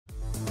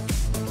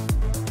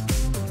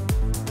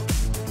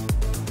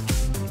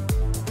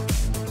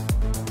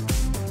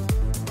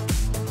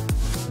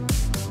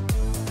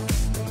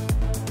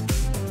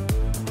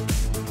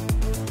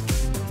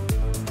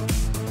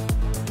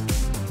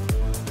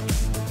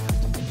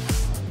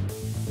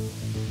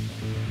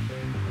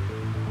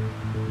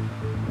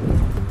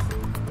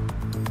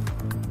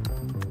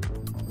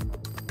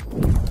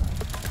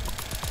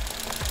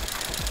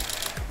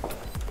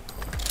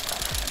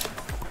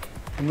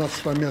У нас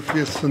с вами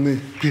ответственный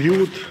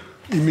период.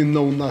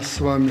 Именно у нас с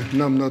вами.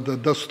 Нам надо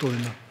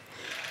достойно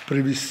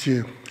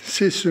провести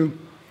сессию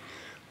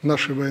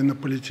нашей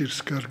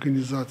военно-политической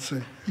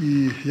организации.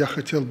 И я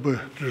хотел бы,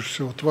 прежде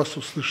всего, от вас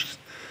услышать,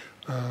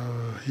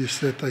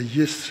 если это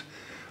есть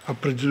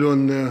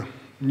определенные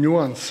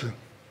нюансы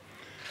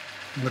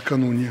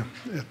накануне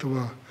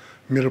этого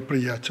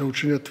мероприятия,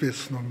 очень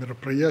ответственного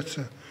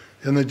мероприятия.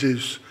 Я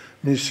надеюсь,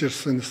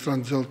 Министерство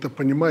иностранных дел это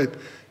понимает,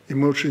 и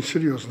мы очень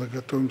серьезно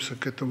готовимся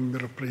к этому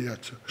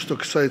мероприятию. Что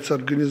касается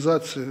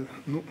организации,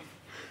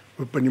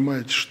 вы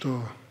понимаете,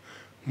 что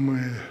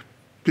мы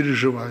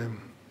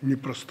переживаем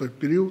непростой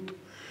период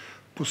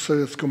в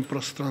постсоветском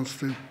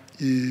пространстве,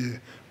 и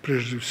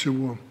прежде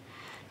всего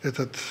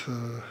этот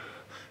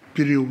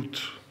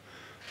период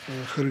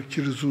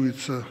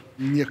характеризуется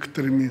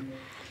некоторыми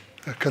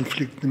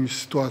конфликтными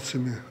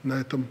ситуациями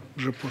на этом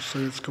же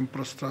постсоветском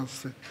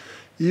пространстве,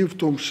 и в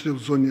том числе в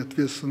зоне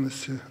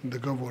ответственности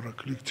договора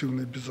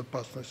коллективной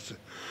безопасности.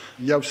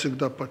 Я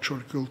всегда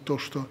подчеркивал то,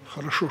 что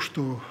хорошо,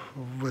 что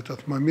в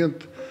этот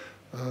момент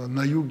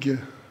на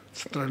юге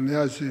Центральной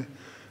Азии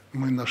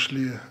мы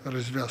нашли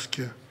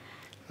развязки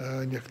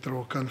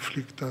некоторого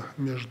конфликта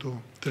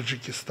между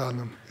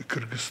Таджикистаном и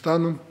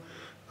Кыргызстаном.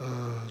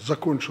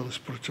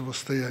 Закончилось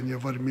противостояние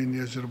в Армении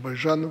и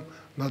Азербайджане.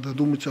 Надо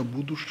думать о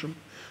будущем,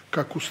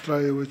 как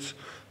устраивать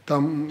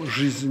там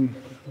жизнь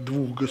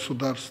двух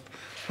государств.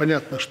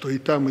 Понятно, что и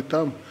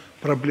там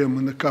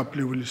проблемы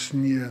накапливались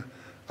не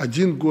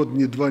 1 год,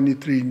 не 2, не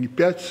 3, не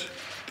 5.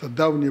 Это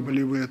давние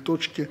болевые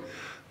точки,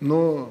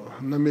 но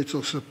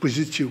наметился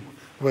позитив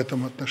в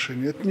этом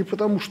отношении. Это не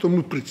потому, что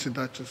мы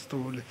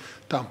председательствовали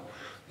там,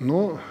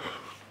 но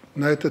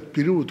на этот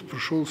период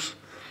пришелся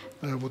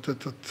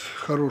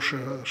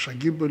хорошие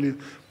шаги были,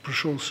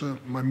 пришелся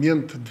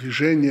момент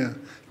движения,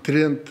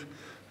 тренд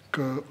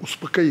к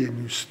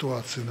успокоению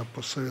ситуации на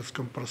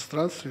постсоветском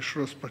пространстве,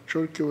 еще раз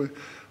подчеркиваю,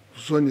 в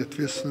зоне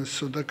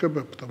ответственности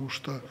ОДКБ, потому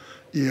что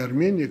и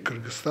Армения, и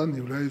Кыргызстан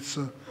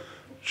являются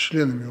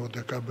членами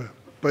ОДКБ.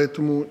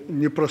 Поэтому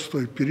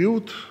непростой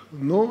период,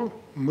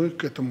 но мы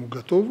к этому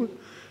готовы.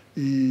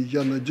 И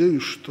я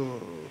надеюсь,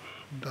 что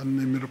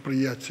данное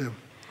мероприятие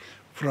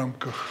в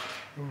рамках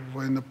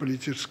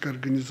военно-политической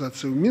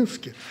организации в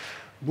Минске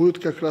будет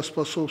как раз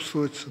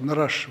способствовать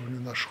наращиванию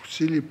наших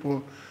усилий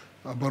по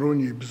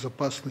обороне и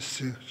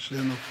безопасности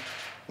членов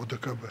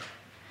ОДКБ.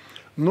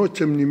 Но,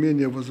 тем не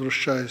менее,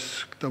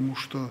 возвращаясь к тому,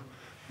 что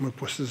мы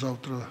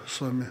послезавтра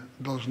с вами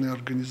должны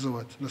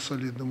организовать на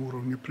солидном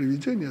уровне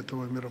проведения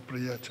этого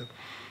мероприятия,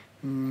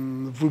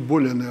 вы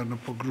более, наверное,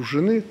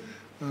 погружены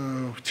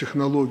в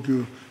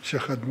технологию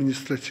всех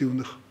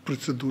административных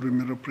процедур и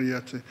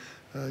мероприятий.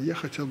 Я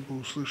хотел бы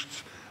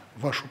услышать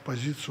вашу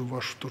позицию,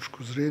 вашу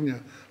точку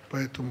зрения по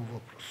этому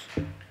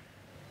вопросу.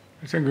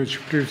 Александр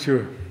Григорьевич, прежде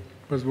всего,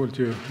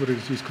 позвольте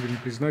выразить искреннюю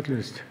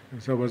признательность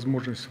за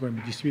возможность с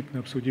вами действительно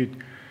обсудить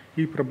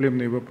и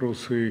проблемные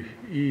вопросы,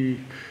 и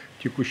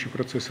текущий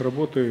процесс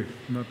работы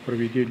над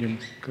проведением,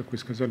 как вы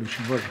сказали,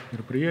 очень важных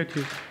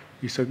мероприятий,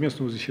 и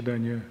совместного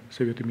заседания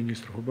Совета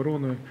министров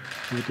обороны,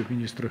 Совета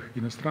министров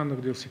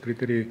иностранных дел,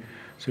 секретарей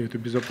Совета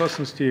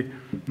безопасности,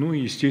 и,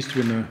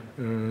 естественно,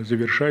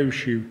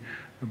 завершающий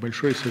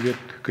Большой совет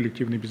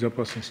коллективной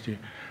безопасности.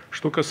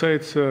 Что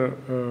касается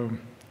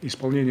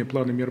исполнения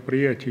плана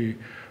мероприятий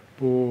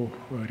по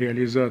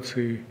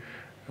реализации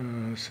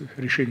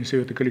решений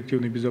Совета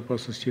коллективной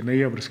безопасности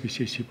ноябрьской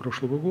сессии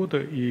прошлого года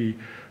и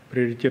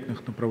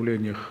приоритетных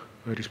направлениях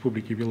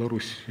Республики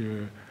Беларусь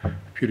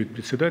в период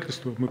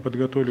председательства, мы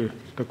подготовили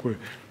такой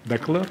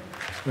доклад.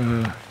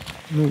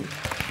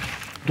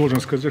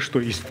 Должен сказать,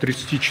 что из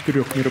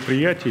 34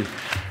 мероприятий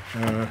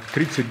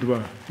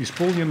 32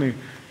 исполнены,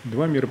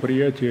 2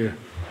 мероприятия,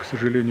 к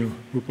сожалению,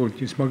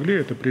 выполнить не смогли.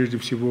 Это прежде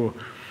всего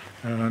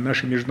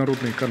наши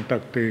международные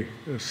контакты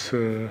с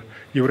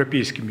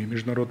европейскими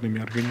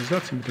международными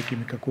организациями,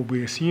 такими как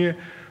ОБСЕ,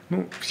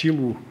 в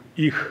силу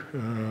их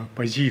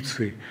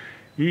позиции.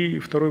 И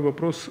второй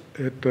вопрос –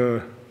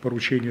 это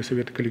поручение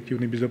Совета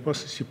коллективной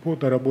безопасности по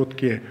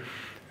доработке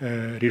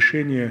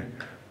решения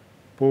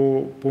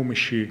по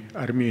помощи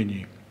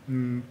Армении.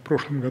 В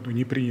прошлом году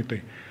не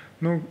принятой.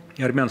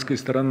 Армянская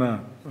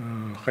сторона,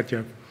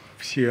 хотя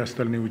все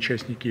остальные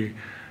участники,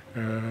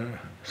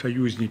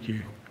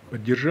 союзники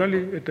поддержали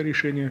это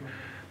решение,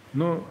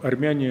 но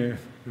армяне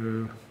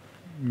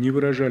не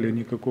выражали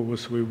никакого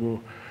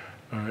своего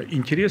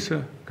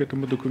интереса к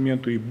этому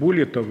документу, и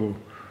более того,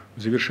 в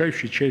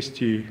завершающей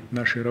части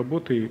нашей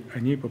работы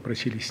они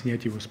попросили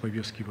снять его с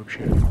повестки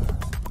вообще.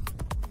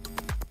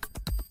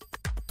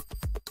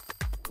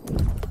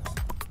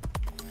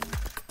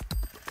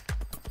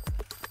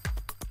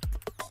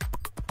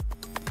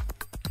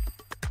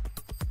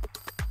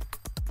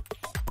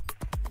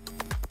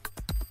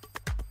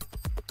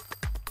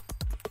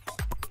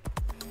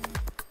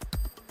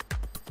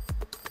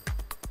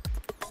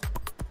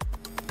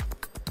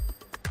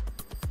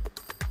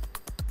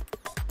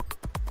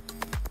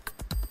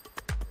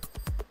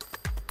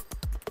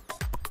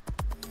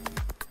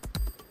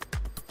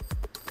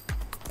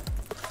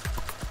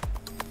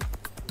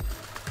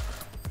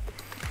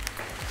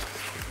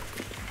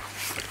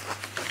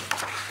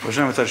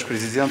 Уважаемый товарищ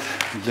президент,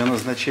 для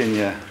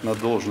назначения на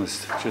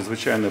должность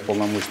чрезвычайного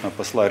полномочного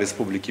посла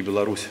Республики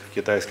Беларусь в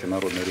Китайской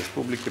Народной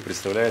Республике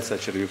представляется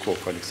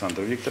Червяков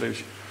Александр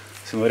Викторович.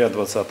 С января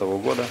 2020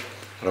 года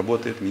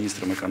работает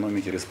министром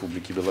экономики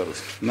Республики Беларусь.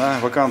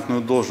 На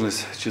вакантную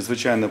должность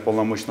чрезвычайного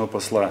полномочного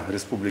посла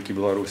Республики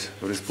Беларусь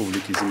в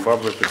Республике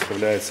Зимбабве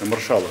представляется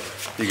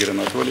Маршалов Игорь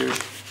Анатольевич.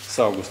 С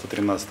августа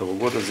 2013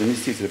 года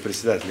заместитель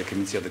председателя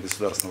Комитета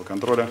государственного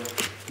контроля,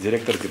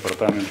 директор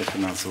Департамента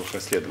финансовых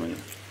расследований.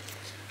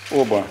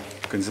 Оба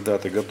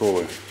кандидаты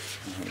готовы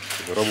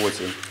к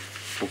работе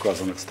в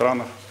указанных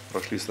странах,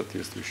 прошли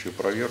соответствующую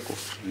проверку,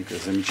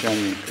 никаких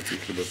замечаний,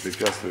 каких-либо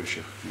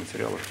препятствующих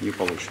материалов не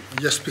получено.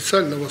 Я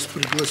специально вас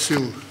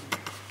пригласил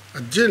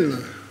отдельно,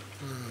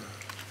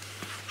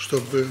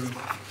 чтобы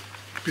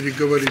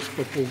переговорить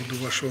по поводу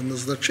вашего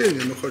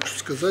назначения, но хочу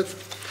сказать,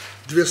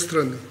 две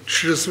страны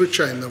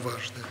чрезвычайно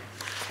важные.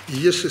 И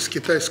если с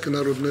Китайской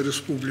Народной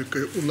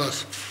Республикой у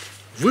нас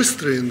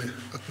выстроены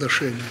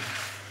отношения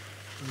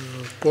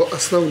по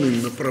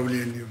основным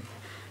направлениям,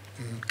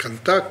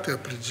 контакты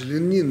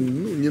определены,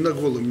 не на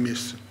голом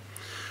месте.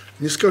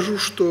 Не скажу,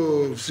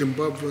 что в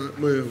Зимбабве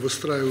мы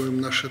выстраиваем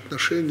наши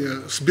отношения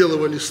с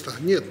белого листа.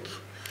 Нет.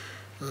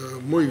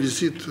 Мой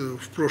визит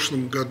в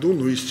прошлом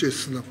году,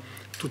 естественно,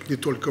 тут не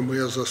только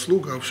моя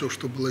заслуга, а все,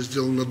 что было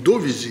сделано до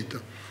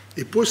визита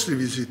и после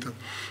визита,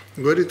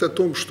 говорит о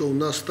том, что у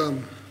нас там,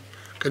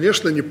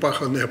 конечно, не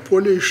паханое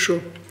поле еще,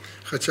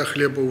 хотя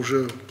хлеба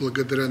уже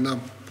благодаря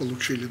нам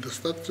получили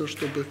достаточно,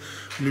 чтобы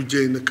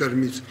людей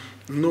накормить.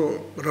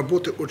 Но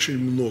работы очень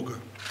много.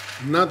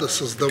 Надо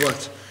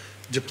создавать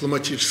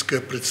дипломатическое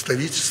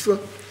представительство,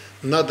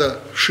 надо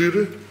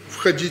шире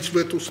входить в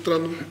эту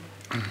страну.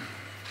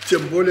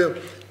 Тем более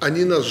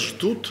они нас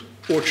ждут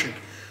очень,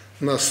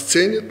 нас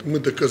ценят, мы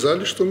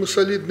доказали, что мы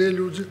солидные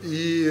люди,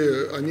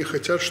 и они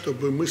хотят,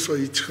 чтобы мы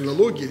свои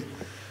технологии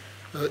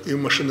и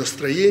в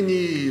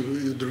машиностроении, и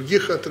в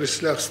других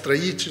отраслях,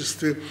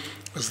 строительстве,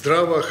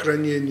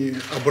 здравоохранении,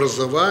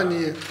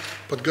 образовании,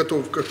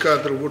 подготовка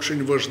кадров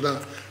очень важна,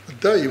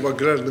 да, и в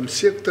аграрном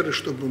секторе,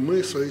 чтобы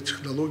мы свои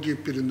технологии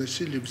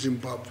переносили в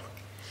Зимбабве.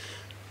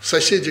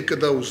 Соседи,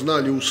 когда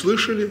узнали,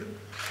 услышали,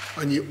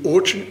 они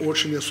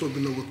очень,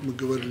 особенно, вот мы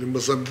говорили,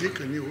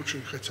 Мозамбик, они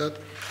очень хотят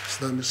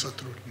с нами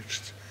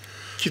сотрудничать.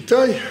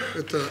 Китай –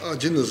 это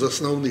один из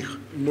основных,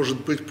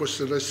 может быть,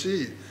 после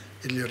России,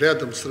 или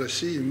рядом с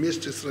Россией,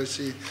 вместе с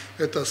Россией,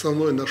 это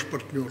основной наш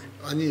партнер.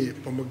 Они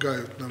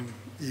помогают нам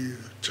и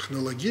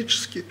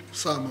технологически,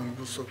 самыми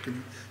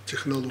высокими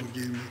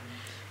технологиями,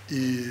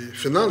 и в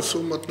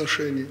финансовом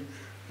отношении.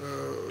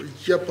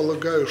 Я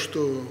полагаю,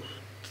 что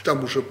ты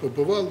там уже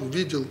побывал,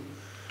 увидел,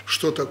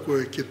 что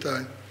такое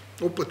Китай.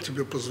 Опыт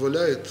тебе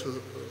позволяет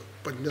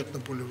поднять на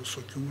более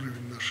высокий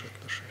уровень наши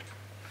отношения.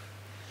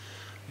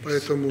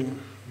 Поэтому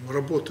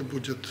работы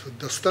будет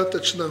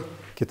достаточно.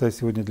 Китай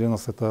сегодня для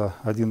нас это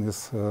один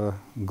из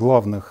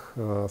главных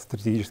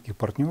стратегических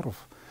партнеров.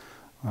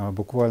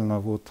 Буквально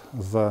вот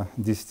за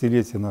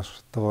десятилетие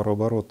наш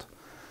товарооборот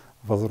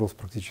возрос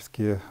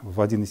практически в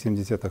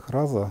 1,7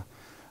 раза.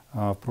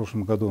 В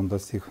прошлом году он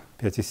достиг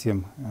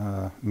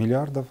 5,7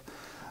 миллиардов.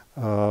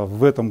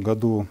 В этом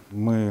году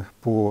мы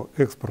по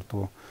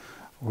экспорту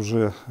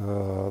уже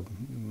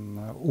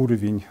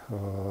уровень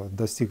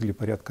достигли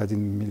порядка 1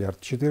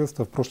 миллиард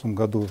 400. В прошлом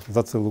году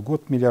за целый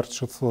год 1 миллиард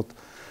 600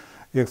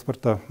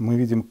 экспорта. Мы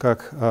видим,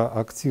 как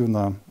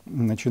активно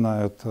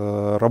начинают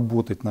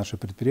работать наши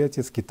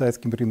предприятия с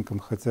китайским рынком,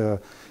 хотя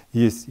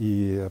есть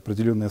и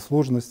определенные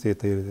сложности,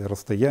 это и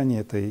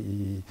расстояние, это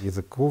и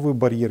языковый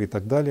барьер и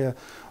так далее.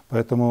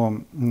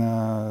 Поэтому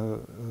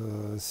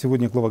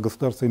сегодня глава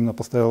государства именно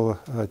поставил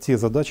те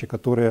задачи,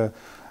 которые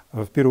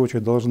в первую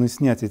очередь должны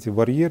снять эти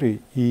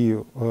барьеры и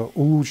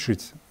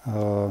улучшить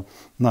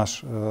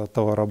наш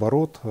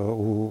товарооборот,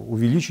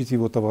 увеличить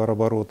его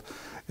товарооборот.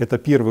 Это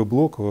первый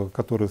блок,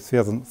 который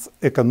связан с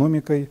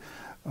экономикой.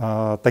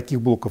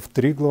 Таких блоков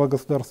 3 глава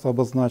государства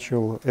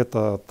обозначил.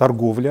 Это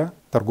торговля,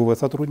 торговое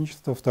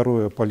сотрудничество,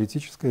 второе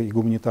политическое и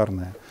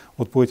гуманитарное.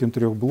 Вот по этим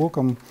 3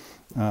 блокам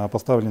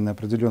поставлены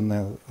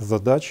определенные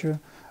задачи,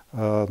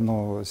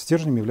 но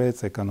стержнем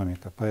является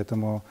экономика.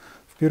 Поэтому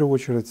в первую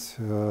очередь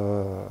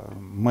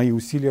мои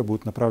усилия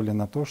будут направлены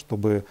на то,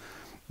 чтобы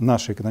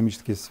наши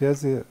экономические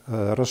связи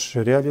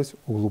расширялись,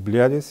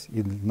 углублялись,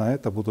 и на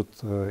это будут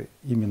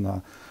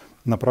именно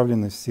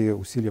направлены все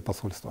усилия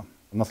посольства.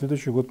 На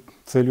следующий год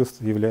целью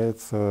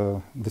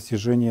является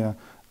достижение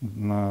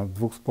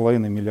 2,5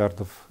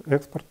 миллиардов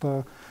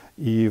экспорта,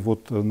 и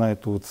вот на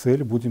эту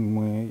цель будем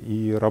мы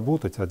и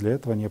работать, а для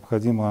этого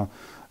необходимо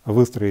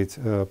выстроить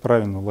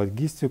правильную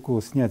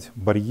логистику, снять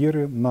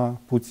барьеры на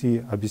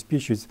пути,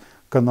 обеспечить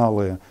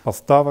каналы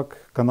поставок,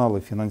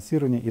 каналы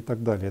финансирования и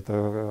так далее.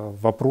 Это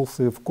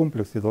вопросы в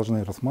комплексе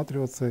должны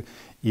рассматриваться,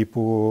 и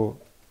по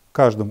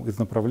каждому из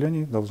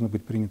направлений должны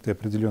быть приняты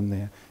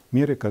определенные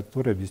меры,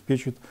 которые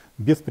обеспечат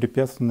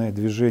беспрепятственное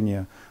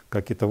движение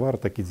как и товара,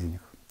 так и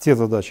денег. Те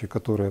задачи,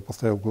 которые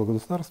поставил глава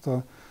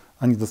государства,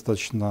 они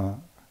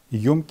достаточно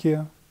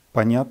емкие,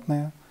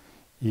 понятные,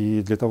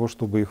 и для того,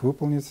 чтобы их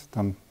выполнить,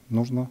 там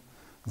нужно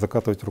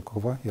закатывать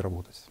рукава и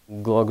работать.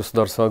 Глава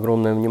государства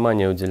огромное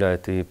внимание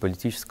уделяет и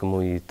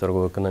политическому, и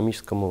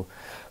торгово-экономическому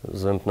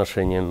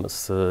взаимоотношениям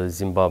с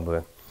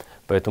Зимбабве.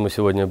 Поэтому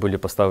сегодня были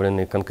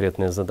поставлены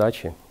конкретные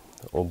задачи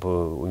об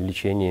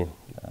увеличении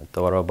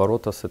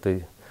товарооборота с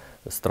этой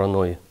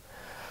страной.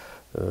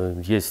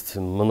 Есть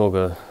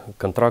много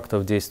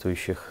контрактов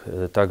действующих,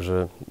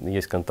 также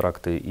есть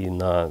контракты и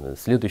на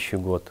следующий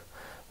год.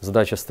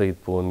 Задача стоит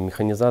по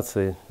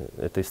механизации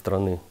этой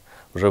страны.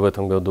 Уже в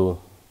этом году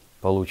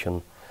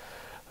получен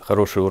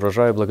хороший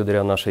урожай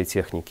благодаря нашей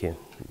технике.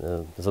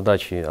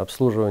 Задачи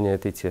обслуживания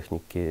этой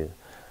техники,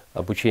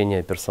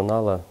 обучения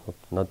персонала,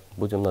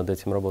 будем над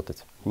этим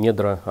работать.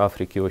 Недра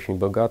Африки очень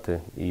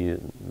богаты, и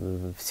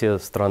все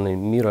страны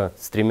мира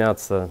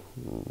стремятся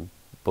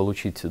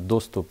получить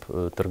доступ,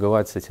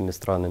 торговать с этими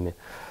странами.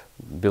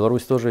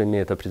 Беларусь тоже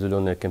имеет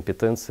определенные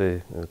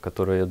компетенции,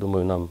 которые, я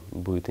думаю, нам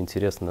будет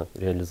интересно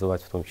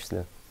реализовать в том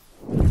числе.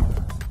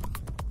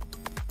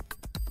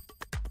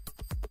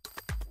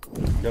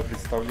 Для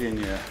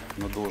представления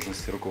на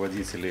должности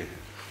руководителей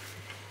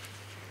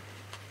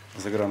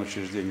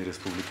загранучреждений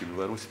Республики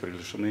Беларусь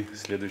приглашены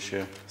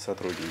следующие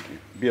сотрудники.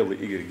 Белый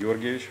Игорь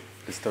Георгиевич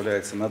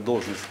представляется на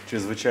должность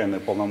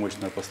чрезвычайного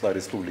полномочного посла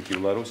Республики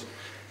Беларусь,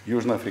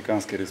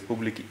 Южноафриканской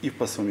Республики и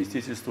по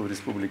совместительству в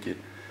Республике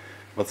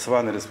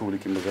Ботсвана,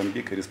 Республики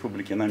Мозамбик и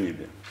Республики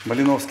Намибия.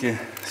 Малиновский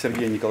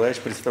Сергей Николаевич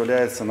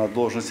представляется на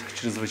должность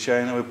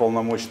чрезвычайного и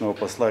полномочного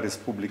посла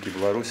Республики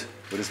Беларусь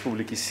в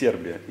Республике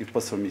Сербия и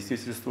по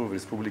совместительству в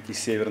Республике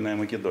Северная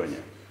Македония.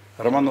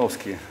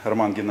 Романовский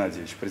Роман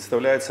Геннадьевич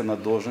представляется на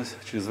должность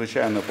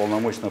чрезвычайного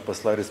полномочного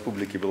посла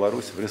Республики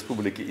Беларусь в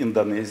Республике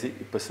Индонезии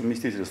и по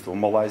совместительству в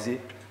Малайзии,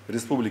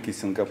 Республике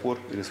Сингапур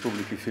и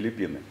Республике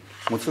Филиппины.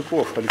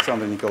 Муцуков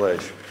Александр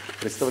Николаевич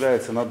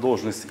представляется на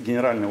должность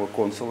генерального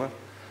консула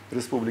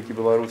Республики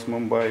Беларусь,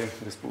 Мумбаи,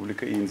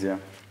 Республика Индия.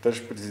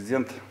 Также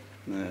президент,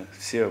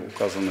 все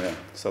указанные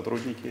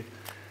сотрудники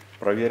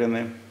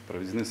проверены,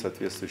 проведены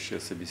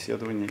соответствующие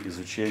собеседования,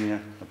 изучения,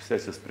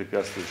 обстоятельств,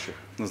 препятствующих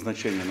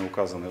назначению на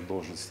указанные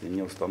должности,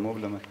 не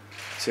установлено.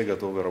 Все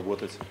готовы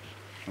работать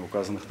на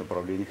указанных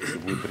направлениях, если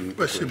будет принято.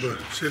 Спасибо,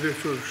 Сергей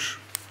Федорович.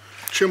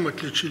 Чем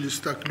отличились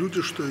так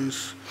люди, что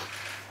из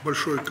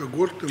большой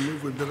когорты мы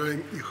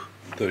выбираем их?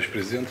 Товарищ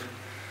президент,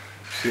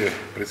 все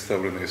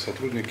представленные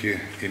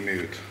сотрудники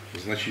имеют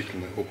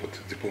значительный опыт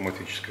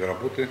дипломатической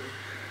работы.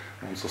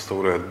 Он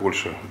составляет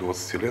больше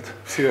 20 лет.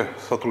 Все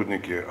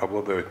сотрудники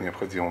обладают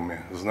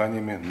необходимыми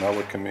знаниями,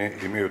 навыками,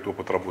 имеют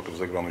опыт работы в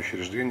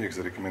загранучреждениях,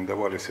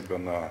 зарекомендовали себя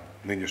на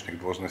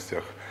нынешних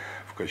должностях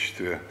в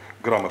качестве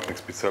грамотных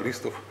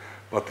специалистов,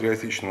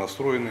 патриотично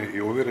настроены и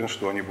уверен,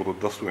 что они будут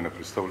достойно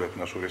представлять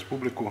нашу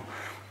республику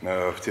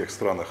в тех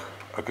странах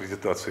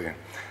аккредитации,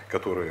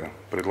 которые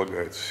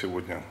предлагается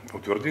сегодня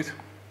утвердить,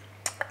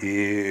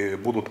 и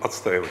будут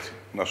отстаивать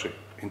наши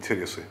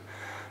интересы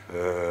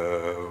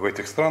в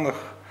этих странах,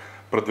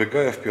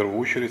 продвигая в первую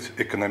очередь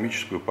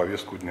экономическую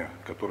повестку дня,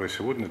 которая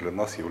сегодня для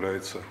нас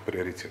является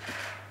приоритетом.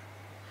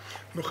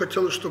 Но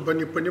хотелось, чтобы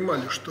они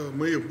понимали, что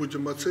мы их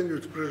будем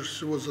оценивать прежде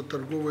всего за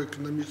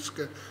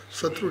торгово-экономическое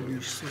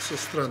сотрудничество со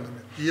странами.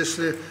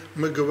 Если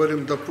мы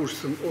говорим,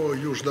 допустим, о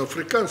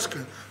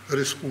Южноафриканской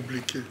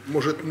республике,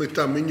 может, мы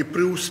там и не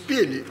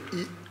преуспели,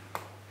 и,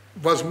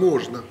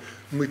 возможно,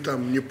 мы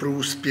там не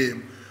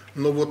преуспеем,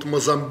 но вот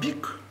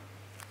Мозамбик,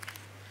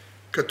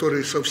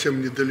 который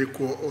совсем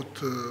недалеко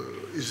от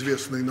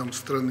известной нам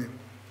страны,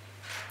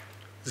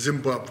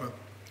 Зимбабве,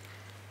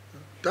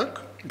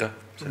 так? Да.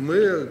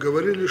 Мы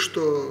говорили,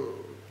 что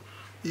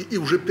и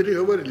уже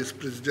переговорили с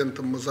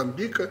президентом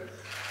Мозамбика,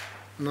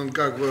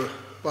 Нангагва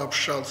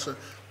пообщался,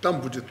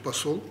 там будет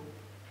посол,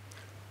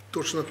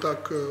 точно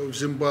так в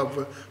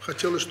Зимбабве.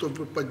 Хотелось, чтобы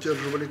вы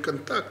поддерживали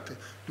контакты.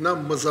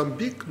 Нам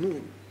Мозамбик,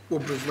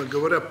 образно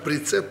говоря,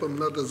 прицепом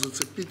надо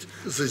зацепить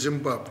за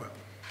Зимбабве.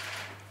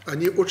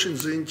 Они очень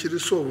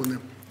заинтересованы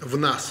в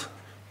нас,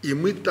 и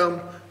мы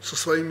там со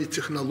своими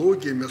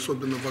технологиями,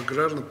 особенно в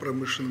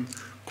аграрно-промышленном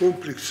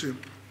комплексе,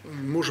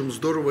 можем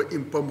здорово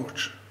им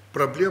помочь.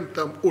 Проблем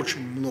там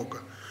очень много.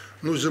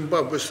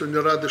 Зимбабве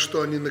сегодня рады,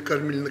 что они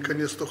накормили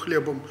наконец-то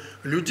хлебом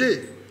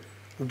людей.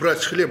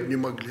 Убрать хлеб не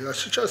могли. А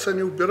сейчас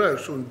они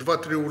убирают,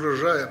 2-3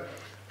 урожая.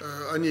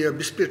 Они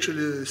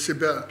обеспечили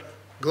себя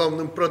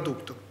главным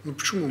продуктом.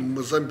 Почему мы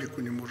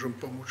Мозамбику не можем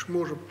помочь?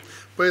 Можем.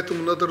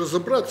 Поэтому надо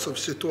разобраться в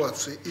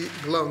ситуации и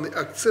главный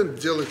акцент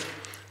делать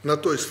на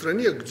той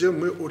стране, где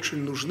мы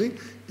очень нужны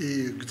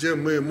и где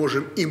мы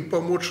можем им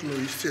помочь, но,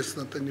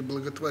 естественно, это не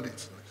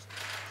благотворительность.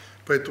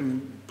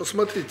 Поэтому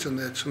посмотрите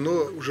на это.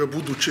 Но уже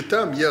будучи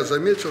там, я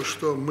заметил,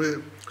 что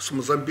мы с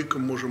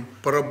Мозамбиком можем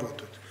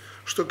поработать.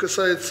 Что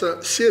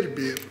касается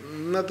Сербии,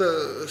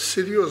 надо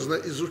серьезно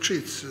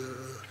изучить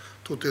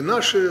тут и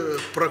наши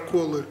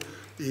проколы,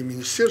 и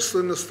Министерство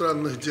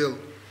иностранных дел.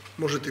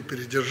 Может, и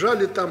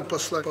передержали там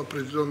посла по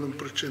определенным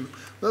причинам.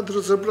 Надо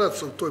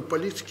разобраться в той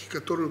политике,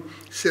 которую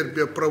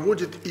Сербия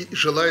проводит и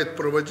желает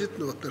проводить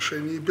в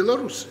отношении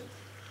Беларуси.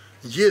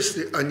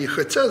 Если они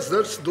хотят,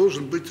 значит,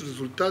 должен быть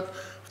результат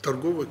в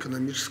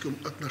торгово-экономическом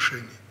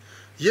отношении.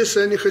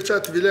 Если они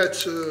хотят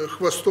вилять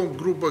хвостом,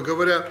 грубо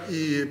говоря,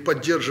 и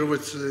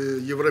поддерживать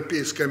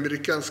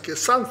европейско-американские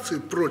санкции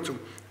против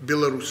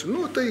Беларуси,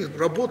 ну, это их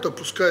работа,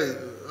 пускай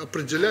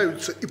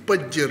определяются и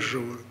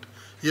поддерживают,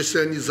 если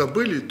они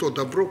забыли то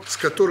добро, с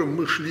которым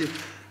мы шли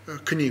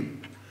к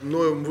ним.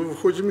 Но мы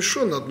выходим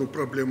еще на одну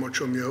проблему, о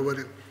чем я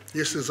говорил.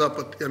 Если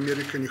Запад и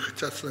Америка не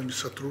хотят с нами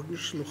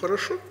сотрудничать, ну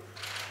хорошо,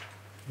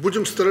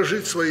 будем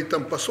сторожить свои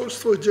там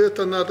посольства, где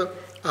это надо,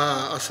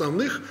 а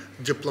основных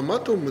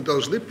дипломатов мы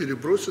должны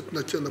перебросить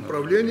на те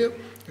направления,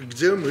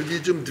 где мы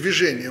видим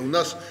движение. У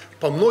нас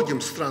по многим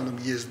странам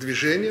есть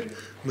движение,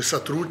 мы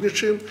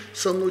сотрудничаем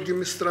со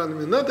многими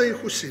странами, надо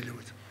их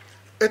усиливать.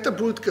 Это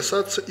будет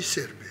касаться и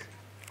Сербии.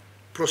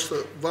 Просто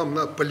вам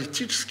надо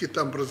политически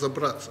там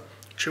разобраться,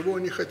 чего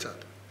они хотят.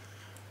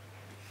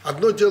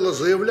 Одно дело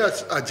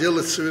заявлять, а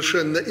делать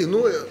совершенно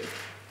иное.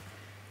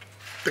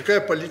 Такая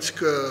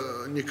политика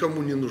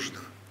никому не нужна.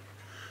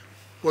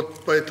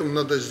 Вот поэтому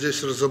надо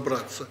здесь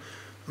разобраться.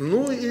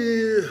 Ну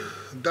и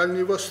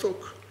Дальний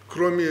Восток.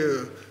 Кроме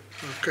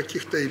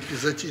каких-то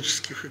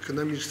эпизодических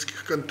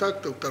экономических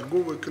контактов,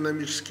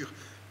 торгово-экономических,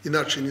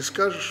 иначе не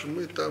скажешь,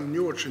 мы там не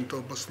очень-то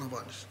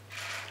обосновались.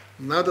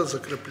 Надо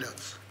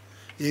закрепляться.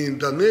 И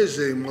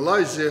Индонезия, и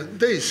Малайзия,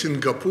 да и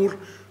Сингапур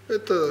 –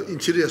 это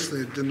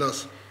интересные для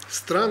нас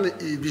страны,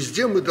 и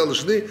везде мы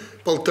должны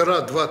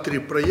 1,5, 2, 3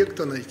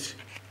 проекта найти.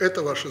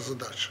 Это ваша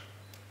задача.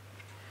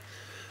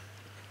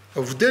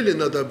 В Дели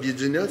надо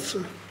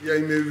объединяться, я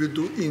имею в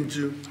виду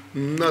Индию,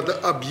 надо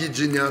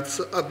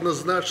объединяться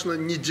однозначно,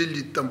 не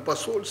делить там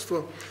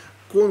посольства,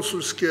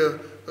 консульские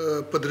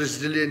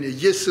подразделения.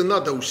 Если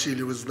надо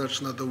усиливать,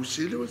 значит надо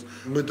усиливать.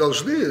 Мы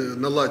должны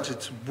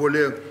наладить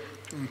более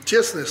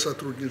тесное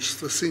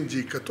сотрудничество с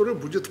Индией, которое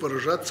будет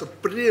выражаться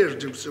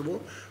прежде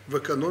всего в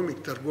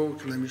экономике,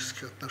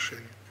 торгово-экономических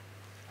отношениях.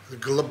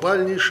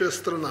 Глобальнейшая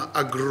страна,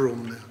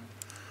 огромная.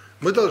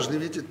 Мы должны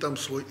видеть там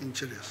свой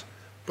интерес.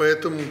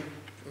 Поэтому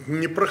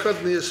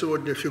непроходные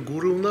сегодня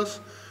фигуры у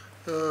нас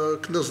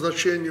к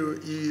назначению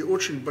и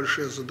очень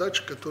большая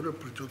задача, которую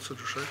придется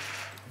решать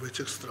в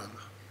этих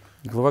странах.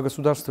 Глава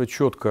государства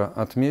четко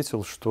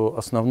отметил, что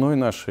основной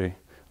нашей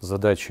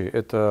задачей –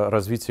 это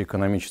развитие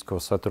экономического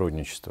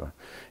сотрудничества.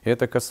 И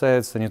это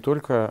касается не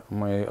только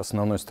моей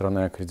основной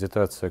страны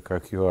аккредитации,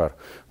 как ЮАР,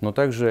 но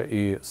также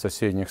и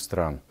соседних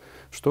стран.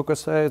 Что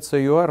касается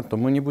ЮАР, то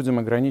мы не будем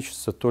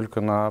ограничиваться только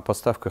на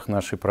поставках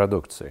нашей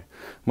продукции.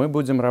 Мы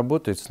будем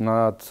работать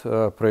над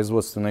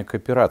производственной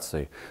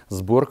кооперацией,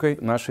 сборкой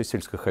нашей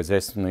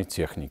сельскохозяйственной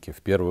техники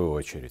в первую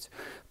очередь.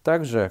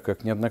 Также,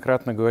 как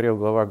неоднократно говорил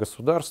глава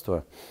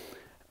государства,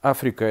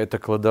 Африка – это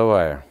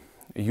кладовая.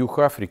 Юг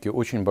Африки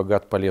очень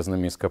богат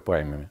полезными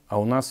ископаемыми, а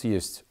у нас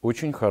есть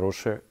очень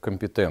хорошие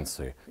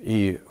компетенции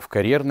и в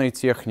карьерной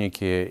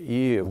технике,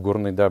 и в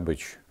горной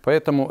добыче.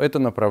 Поэтому это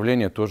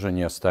направление тоже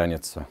не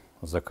останется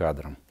за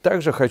кадром.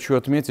 Также хочу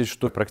отметить,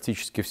 что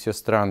практически все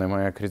страны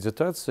моей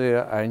аккредитации,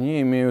 они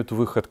имеют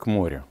выход к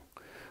морю.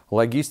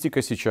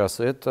 Логистика сейчас –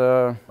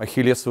 это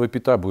ахиллесова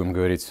пята, будем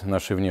говорить,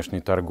 нашей внешней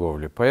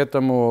торговли.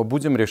 Поэтому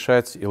будем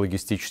решать и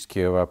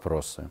логистические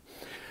вопросы.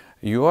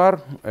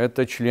 ЮАР –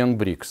 это член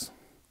БРИКС.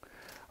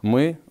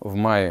 Мы в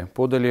мае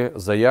подали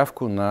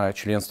заявку на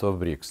членство в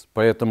БРИКС,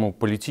 поэтому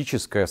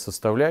политическая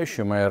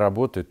составляющая моей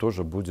работы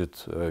тоже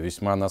будет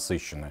весьма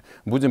насыщенная.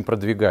 Будем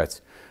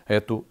продвигать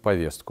эту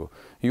повестку.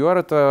 ЮАР –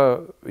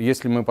 это,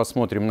 если мы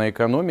посмотрим на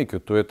экономику,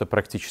 то это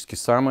практически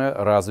самая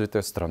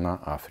развитая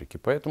страна Африки,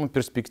 поэтому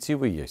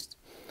перспективы есть.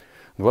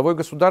 Главой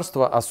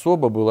государства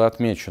особо было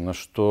отмечено,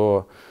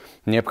 что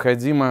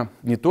необходимо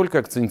не только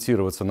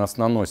акцентироваться на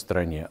основной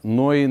стране,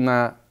 но и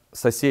на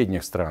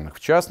соседних странах. В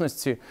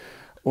частности,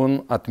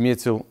 он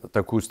отметил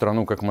такую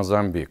страну, как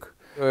Мозамбик.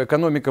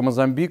 Экономика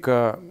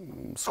Мозамбика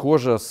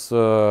схожа с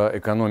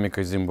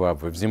экономикой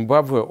Зимбабве. В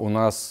Зимбабве у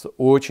нас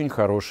очень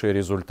хорошие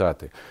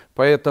результаты.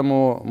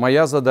 Поэтому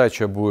моя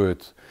задача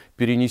будет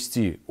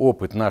перенести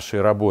опыт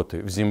нашей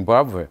работы в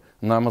Зимбабве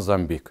на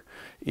Мозамбик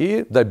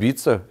и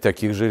добиться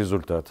таких же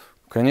результатов.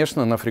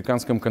 Конечно, на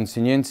африканском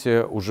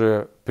континенте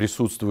уже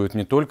присутствуют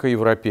не только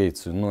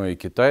европейцы, но и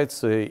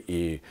китайцы,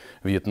 и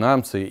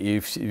вьетнамцы, и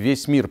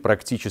весь мир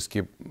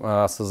практически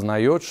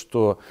осознает,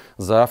 что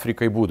за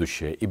Африкой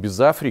будущее. И без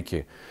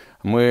Африки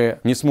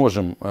мы не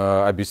сможем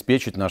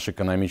обеспечить наш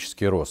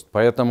экономический рост.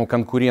 Поэтому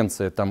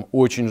конкуренция там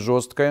очень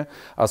жесткая,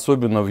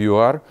 особенно в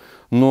ЮАР.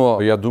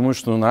 Но я думаю,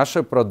 что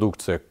наша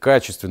продукция,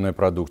 качественная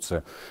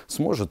продукция,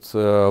 сможет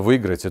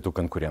выиграть эту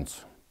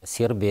конкуренцию.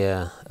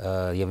 Сербия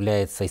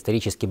является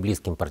исторически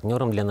близким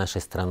партнером для нашей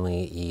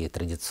страны, и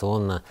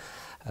традиционно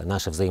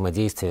наше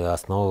взаимодействие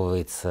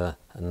основывается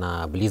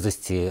на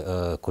близости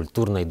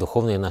культурной и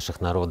духовной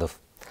наших народов.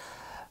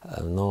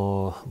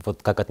 Но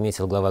вот как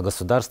отметил глава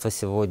государства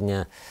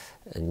сегодня,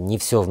 не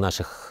все в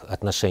наших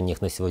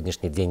отношениях на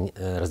сегодняшний день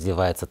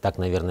развивается так,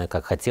 наверное,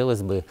 как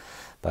хотелось бы.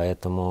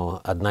 Поэтому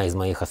одна из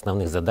моих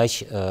основных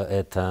задач –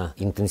 это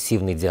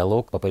интенсивный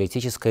диалог по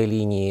политической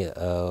линии,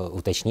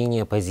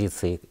 уточнение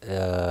позиций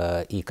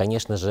и,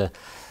 конечно же,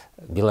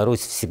 Беларусь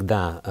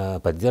всегда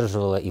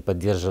поддерживала и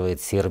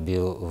поддерживает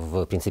Сербию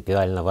в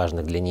принципиально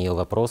важных для нее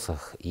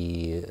вопросах,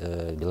 и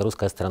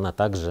белорусская сторона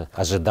также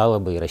ожидала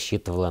бы и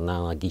рассчитывала на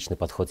аналогичный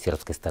подход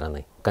сербской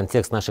стороны.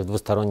 Контекст наших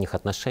двусторонних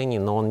отношений,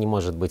 но он не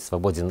может быть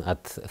свободен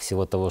от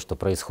всего того, что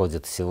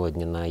происходит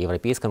сегодня на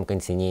европейском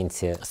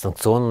континенте.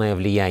 Санкционное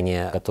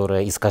влияние,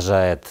 которое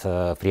искажает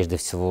прежде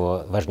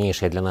всего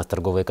важнейшее для нас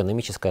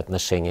торгово-экономическое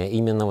отношение.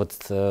 Именно вот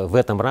в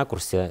этом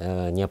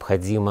ракурсе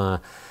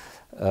необходимо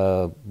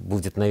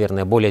будет,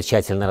 наверное, более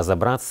тщательно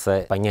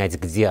разобраться, понять,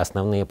 где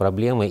основные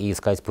проблемы и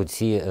искать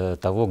пути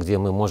того, где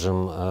мы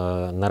можем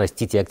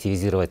нарастить и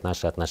активизировать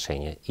наши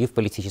отношения и в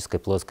политической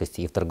плоскости,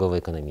 и в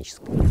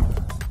торгово-экономической.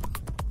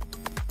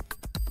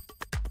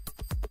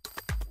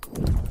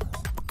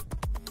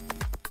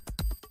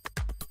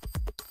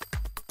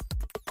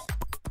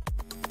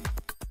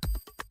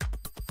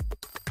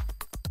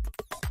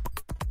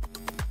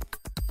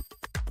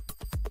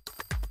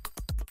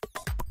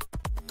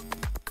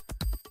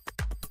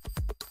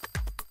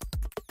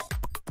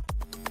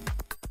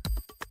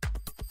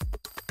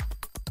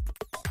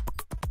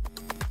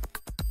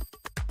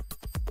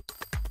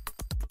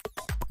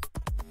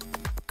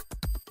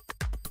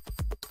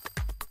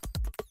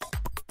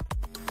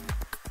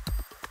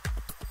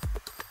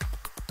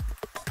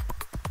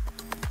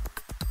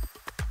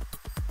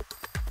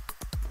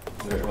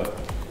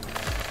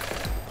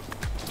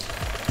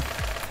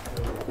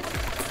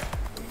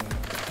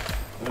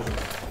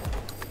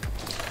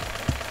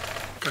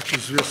 Как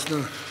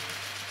известно,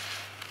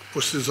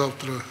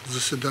 послезавтра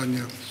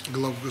заседание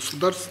глав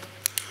государств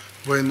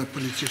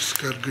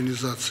военно-политической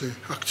организации,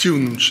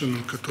 активным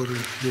членом которой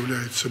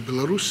является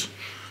Беларусь.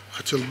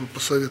 Хотел бы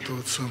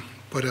посоветоваться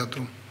по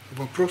ряду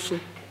вопросов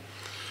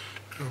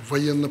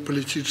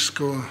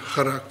военно-политического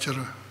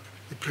характера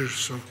и, прежде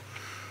всего,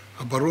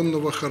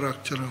 оборонного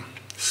характера,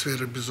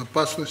 сферы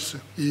безопасности,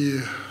 и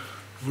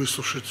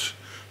выслушать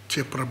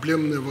те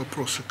проблемные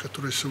вопросы,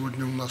 которые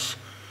сегодня у нас,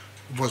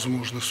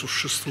 возможно,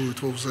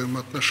 существуют во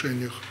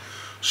взаимоотношениях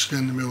с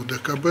членами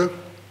ОДКБ,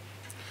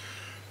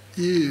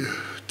 и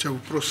те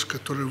вопросы,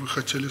 которые вы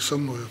хотели со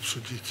мной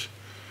обсудить.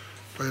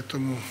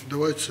 Поэтому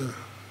давайте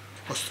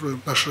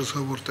построим наш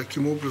разговор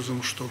таким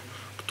образом, что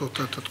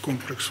кто-то этот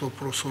комплекс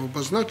вопросов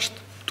обозначит,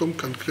 потом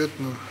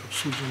конкретно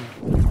обсудим.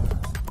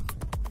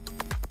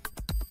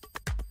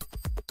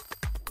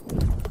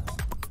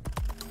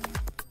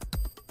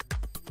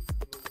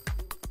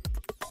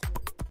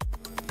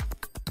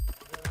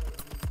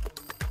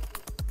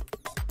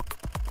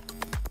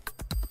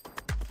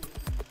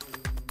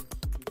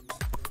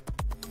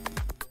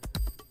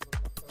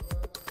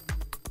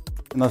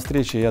 На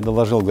встрече я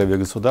доложил главе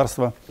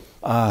государства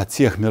о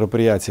тех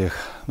мероприятиях,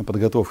 на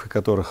подготовке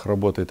которых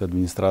работает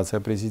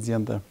администрация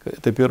президента.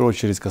 Это в первую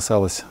очередь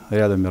касалось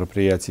ряда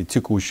мероприятий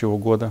текущего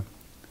года,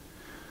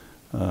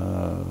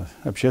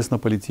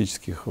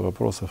 общественно-политических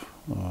вопросов,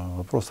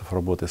 вопросов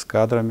работы с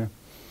кадрами,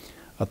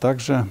 а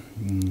также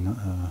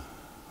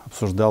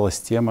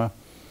обсуждалась тема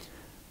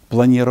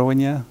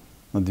планирования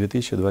на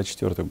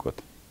 2024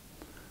 год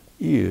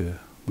и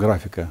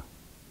графика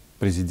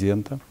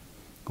президента,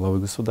 главы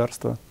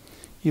государства,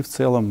 и в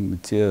целом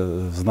те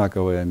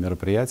знаковые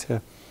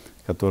мероприятия,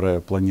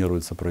 которые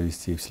планируется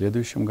провести в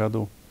следующем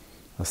году,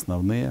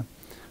 основные.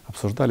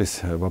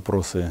 Обсуждались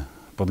вопросы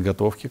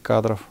подготовки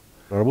кадров,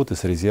 работы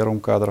с резервом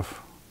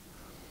кадров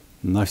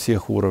на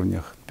всех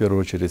уровнях, в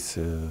первую очередь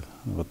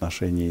в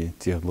отношении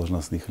тех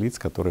должностных лиц,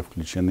 которые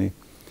включены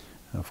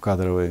в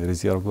кадровый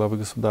резерв главы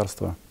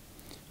государства,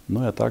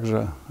 ну а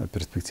также о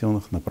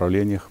перспективных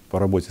направлениях по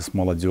работе с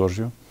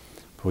молодежью,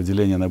 по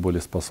выделению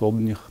наиболее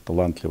способных,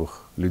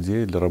 талантливых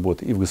людей для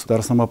работы и в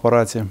государственном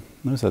аппарате,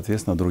 ну и,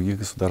 соответственно, в других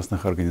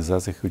государственных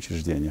организациях и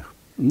учреждениях.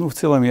 Ну, в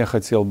целом я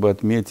хотел бы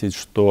отметить,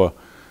 что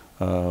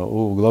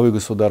у главы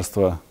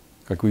государства,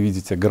 как вы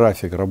видите,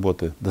 график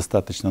работы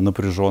достаточно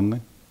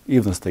напряженный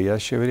и в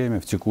настоящее время,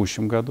 в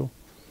текущем году.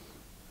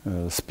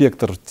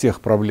 Спектр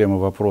тех проблем и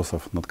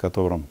вопросов, над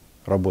которым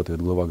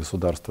работает глава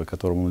государства,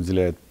 которому он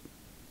уделяет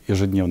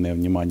ежедневное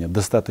внимание,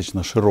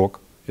 достаточно широк.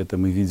 Это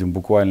мы видим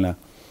буквально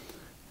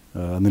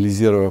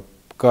анализируя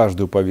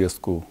каждую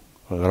повестку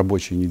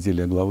рабочей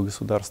недели главы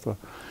государства.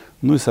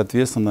 Ну и,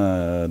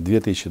 соответственно,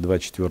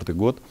 2024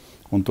 год,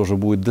 он тоже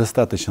будет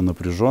достаточно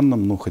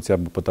напряженным, ну хотя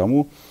бы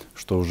потому,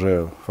 что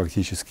уже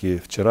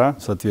фактически вчера,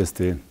 в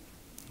соответствии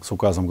с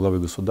указом главы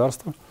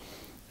государства,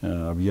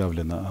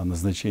 объявлено о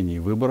назначении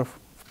выборов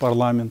в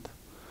парламент.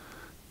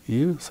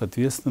 И,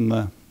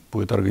 соответственно,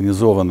 будет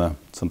организована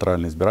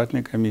Центральной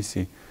избирательной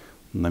комиссией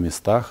на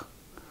местах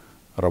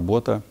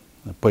работа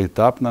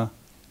поэтапно,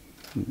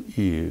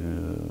 и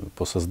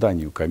по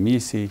созданию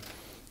комиссий,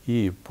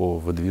 и по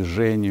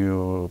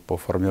выдвижению, по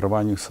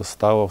формированию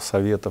составов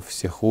советов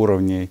всех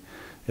уровней.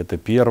 Это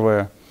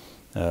первое.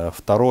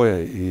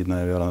 Второе, и,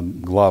 наверное,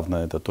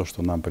 главное, это то,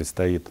 что нам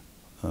предстоит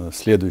в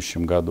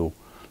следующем году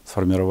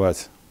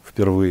сформировать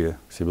впервые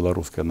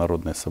Всебелорусское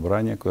народное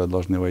собрание, куда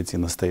должны войти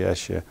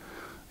настоящие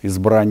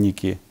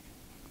избранники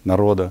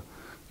народа,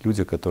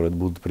 люди, которые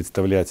будут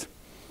представлять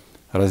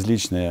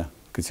различные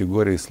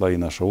категории и слои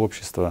нашего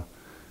общества,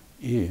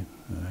 И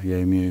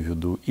я имею в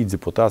виду и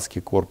депутатский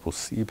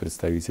корпус, и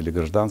представители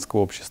гражданского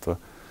общества.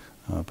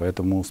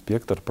 Поэтому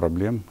спектр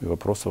проблем и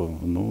вопросов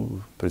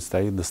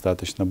предстоит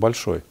достаточно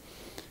большой.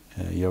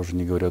 Я уже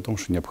не говорю о том,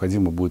 что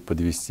необходимо будет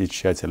подвести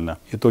тщательно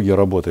итоги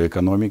работы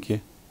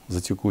экономики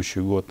за текущий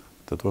год.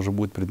 Это тоже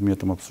будет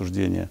предметом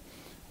обсуждения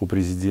у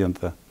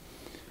президента.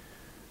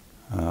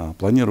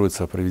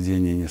 Планируется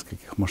проведение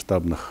нескольких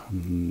масштабных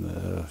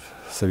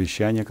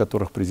совещаний, о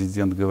которых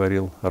президент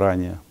говорил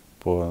ранее,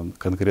 по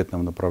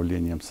конкретным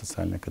направлениям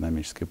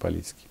социально-экономической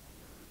политики.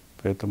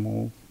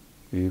 Поэтому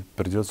и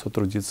придется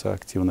трудиться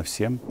активно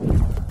всем.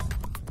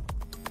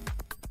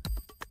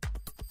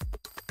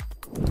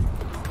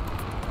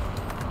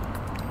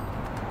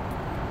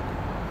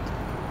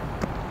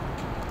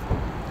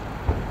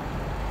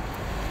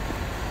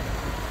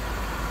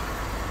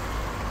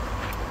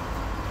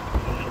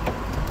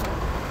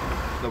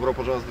 Добро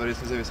пожаловать в Дворец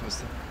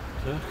независимости.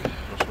 Так.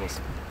 Прошу вас.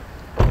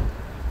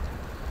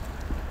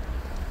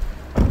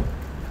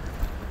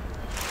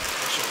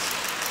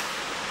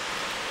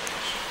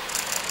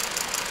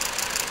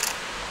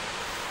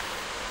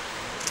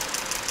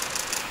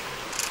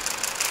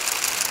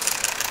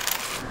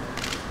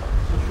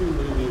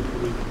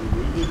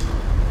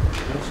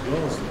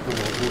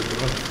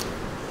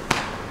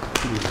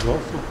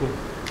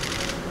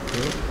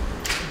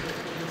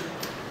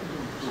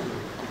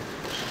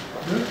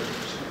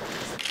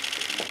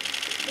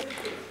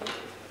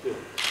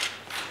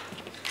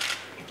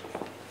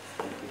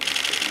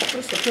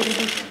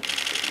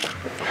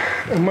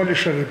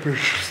 Малиш Арипович,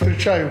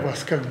 встречаю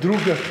вас как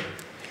друга.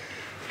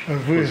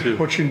 Вы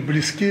очень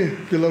близки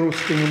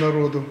белорусскому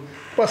народу.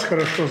 Вас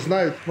хорошо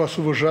знают, вас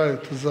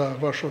уважают за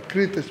вашу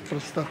открытость,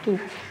 простоту,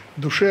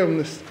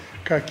 душевность,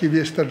 как и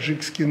весь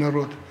таджикский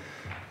народ.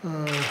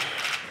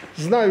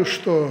 Знаю,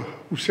 что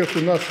у всех у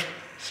нас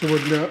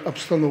сегодня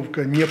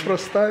обстановка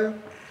непростая.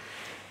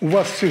 У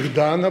вас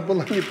всегда она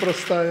была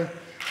непростая.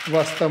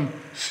 Вас там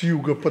с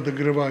юга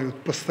подогревают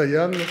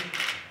постоянно.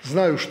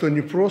 Знаю, что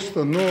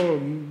непросто,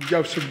 но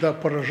я всегда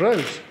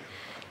поражаюсь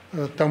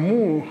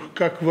тому,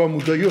 как вам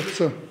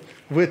удается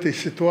в этой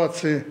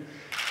ситуации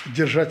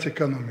держать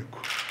экономику.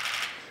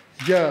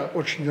 Я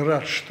очень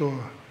рад, что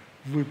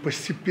вы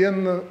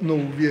постепенно, но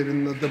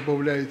уверенно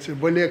добавляете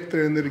в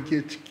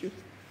электроэнергетике.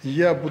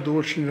 Я буду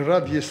очень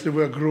рад, если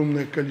вы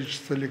огромное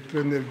количество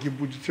электроэнергии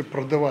будете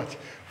продавать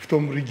в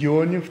том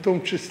регионе, в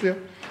том числе.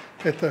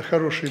 Это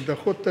хороший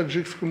доход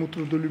таджикскому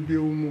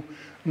трудолюбивому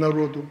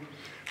народу.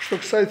 Что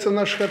касается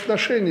наших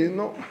отношений,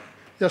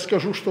 я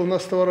скажу, что у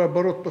нас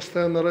товарооборот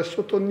постоянно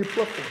растет, он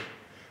неплохой.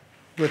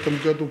 В этом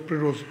году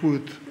прирост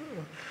будет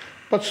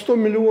под 100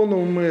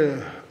 миллионов,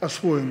 мы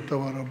освоим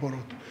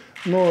товарооборот.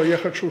 Но я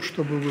хочу,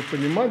 чтобы вы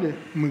понимали,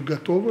 мы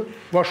готовы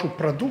вашу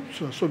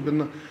продукцию,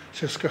 особенно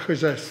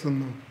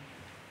сельскохозяйственную,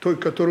 той,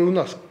 которой у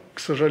нас, к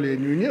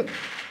сожалению, нет,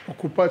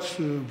 покупать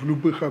в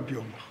любых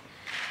объемах.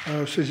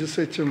 В связи с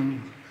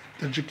этим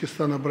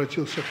Таджикистан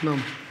обратился к нам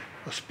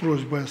с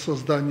просьбой о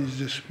создании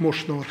здесь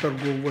мощного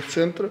торгового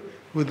центра.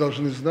 Вы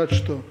должны знать,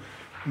 что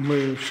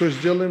мы все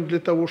сделаем для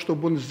того,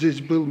 чтобы он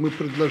здесь был. Мы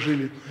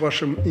предложили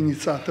вашим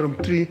инициаторам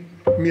 3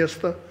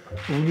 места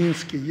в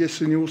Минске.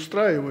 Если не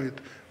устраивает,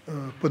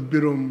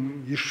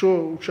 подберем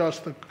еще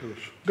участок.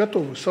 Хорошо.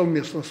 Готовы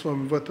совместно с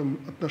вами в этом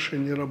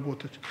отношении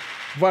работать.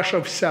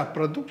 Ваша вся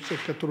продукция,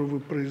 которую вы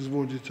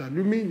производите,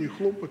 алюминий,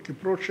 хлопок и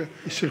прочее,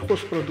 и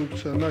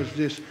сельхозпродукция, она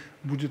здесь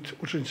будет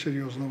очень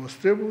серьезно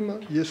востребована,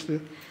 если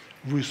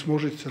вы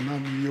сможете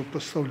нам ее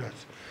поставлять.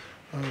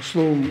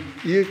 Словом,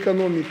 и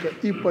экономика,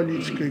 и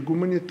политика, и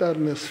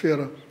гуманитарная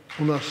сфера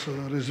у нас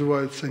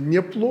развиваются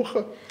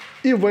неплохо,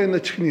 и в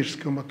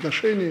военно-техническом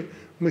отношении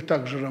мы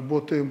также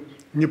работаем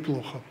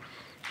неплохо.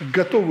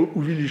 Готовы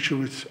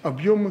увеличивать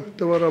объемы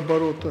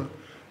товарооборота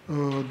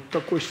в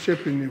такой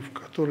степени, в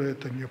которой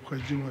это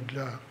необходимо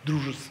для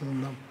дружественного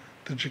нам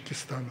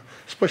Таджикистана.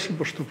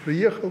 Спасибо, что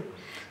приехал.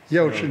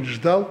 Я очень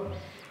ждал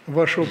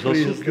вашего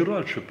приезда. За сутки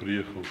раньше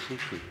приехал,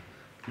 слушай.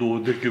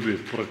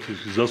 ОДКБ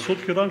практически за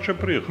сутки раньше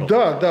приехал.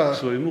 Да, да. К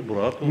своему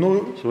брату,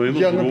 своему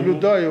я другу.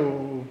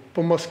 Наблюдаю,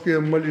 по Москве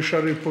Малиш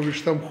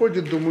Арипович там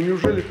ходит, думаю,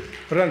 неужели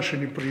раньше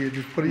не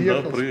приедет?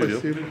 Приехал, да, спасибо.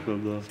 Приехал,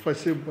 да.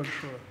 Спасибо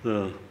большое.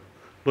 Да.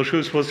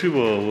 Большое спасибо,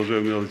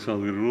 уважаемый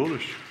Александр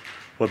Григорьевич,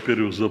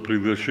 во-первых, за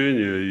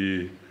приглашение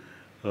и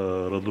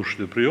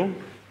радушный прием.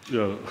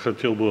 Я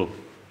хотел бы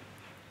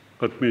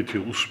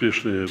отметить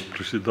успешное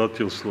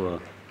председательство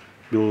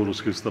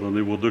белорусской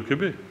стороны в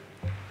ОДКБ.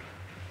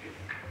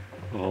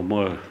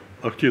 Мы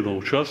активно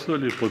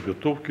участвовали в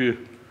подготовке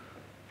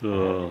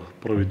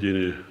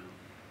проведения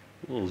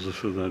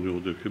заседания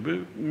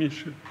ОДКБ в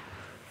Минске.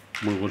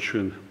 Мы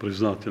очень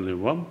признательны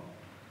вам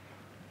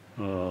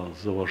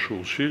за ваши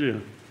усилия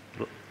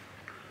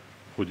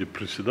в ходе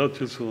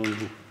председательства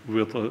в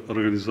этой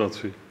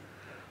организации.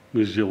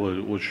 Мы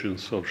сделали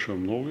совершенно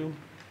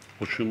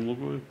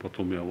многое,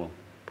 потом я вам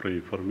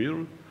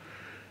проинформирую.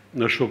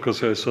 Что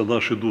касается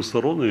нашей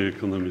двусторонней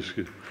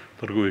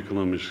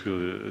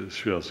торгово-экономической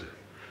связи,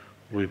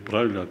 вы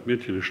правильно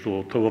отметили,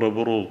 что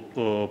товарооборот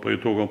по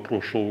итогам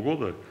прошлого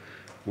года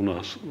у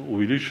нас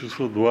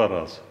увеличится в 2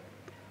 раза.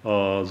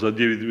 А за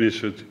 9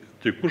 месяцев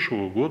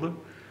текущего года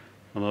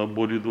она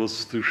более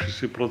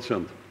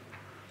 26%.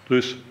 То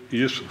есть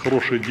есть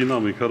хорошая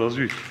динамика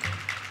развития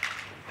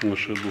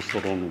нашей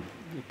двусторонней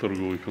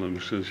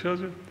торгово-экономической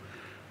связи.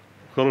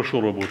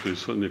 Хорошо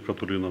работают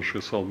некоторые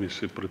наши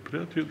совместные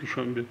предприятия в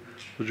Душанбе,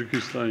 в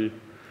Таджикистане.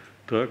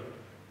 Так,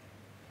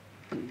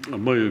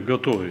 мы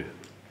готовы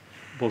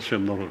по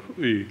всем народам.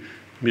 И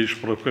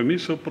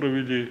межправкомиссию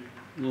провели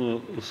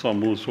на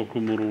самом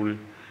высоком уровне.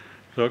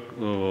 Так,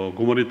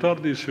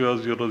 гуманитарные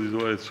связи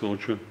развиваются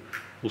очень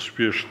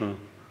успешно.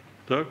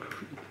 Так,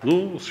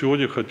 ну,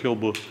 сегодня хотел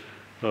бы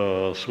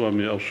с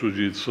вами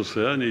обсудить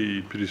состояние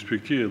и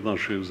перспективы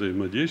нашего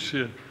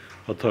взаимодействия,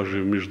 а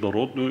также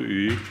международную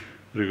и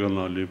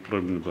региональные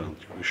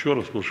проблематики. Еще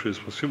раз большое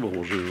спасибо,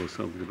 уважаемый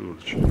Александр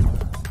Григорьевич.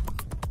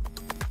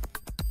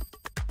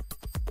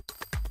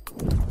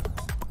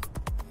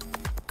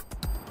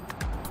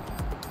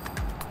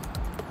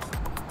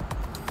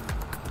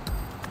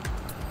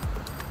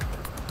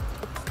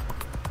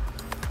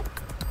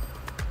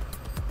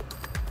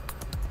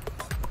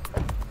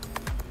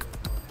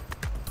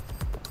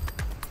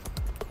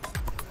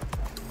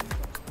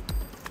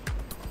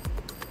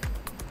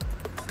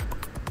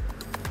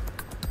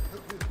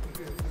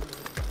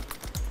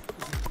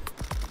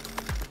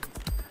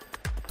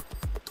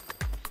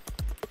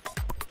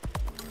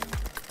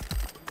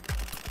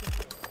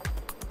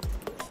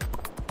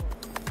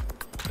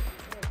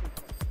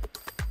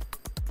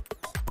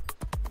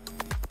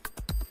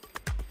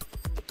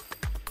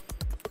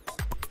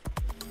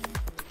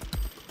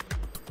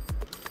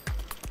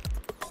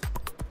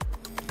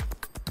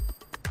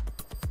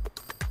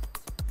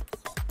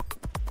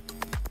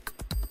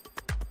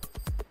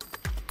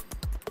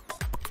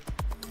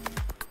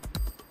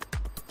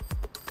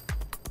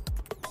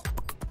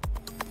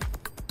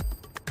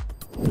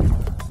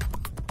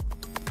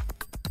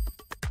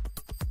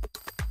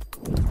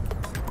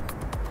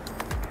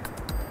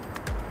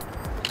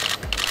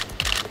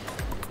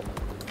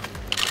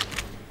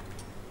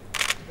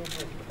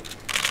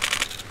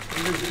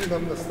 Привезли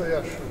нам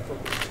настоящую.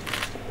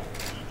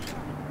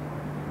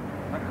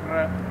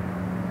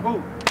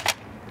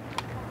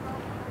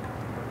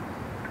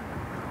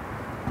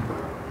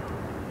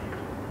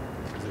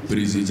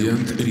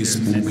 Президент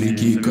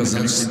Республики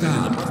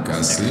Казахстан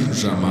Касым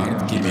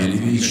Жомарт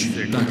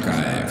Кемелевич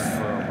Токаев.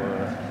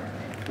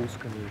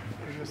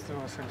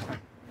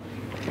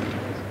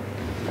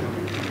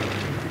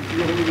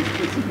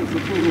 Спасибо за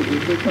погоду.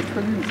 Это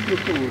каскалинские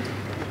погоды.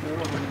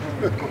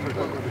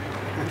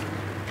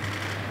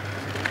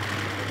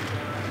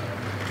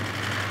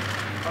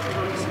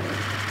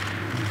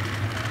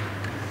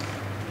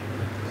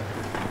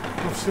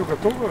 Все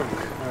готово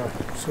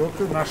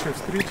к нашей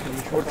встрече.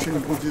 Очень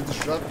будет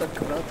сжато,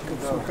 кратко,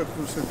 все как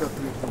вы всегда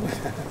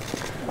требуете,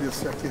 без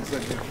всяких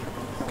задержек.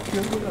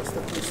 Первый раз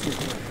такой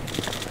случай.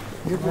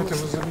 Это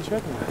же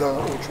замечательно. Да,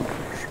 очень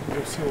хорошо.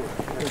 Для всего.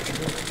 Очень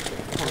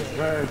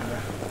рожает для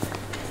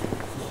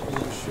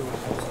будущего.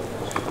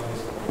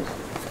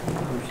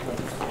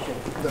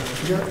 Да,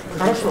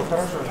 хорошо.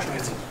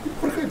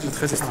 Проходите.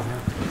 Заходите.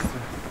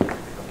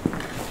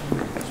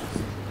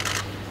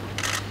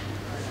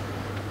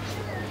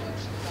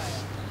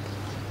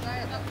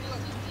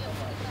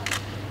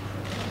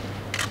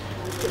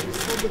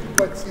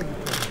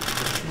 Ботинка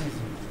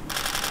снизу.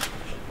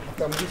 А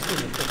там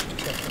рисунок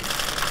отпечатан.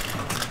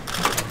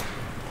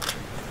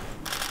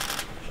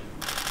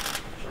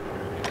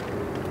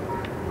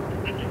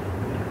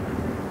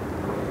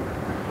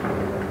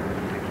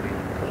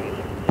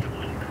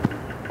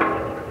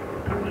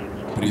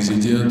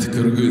 Президент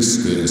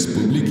Кыргызской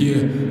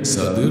республики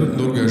Садыр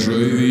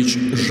Нургажоевич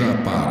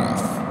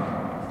Жапаров.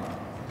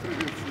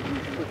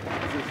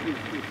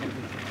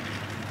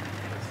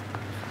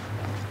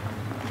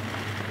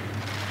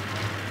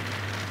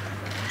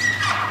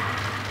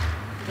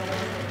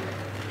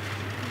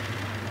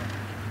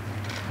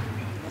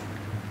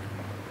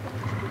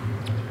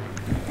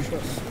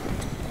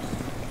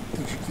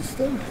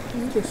 Таджикистан и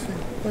Россия.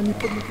 Они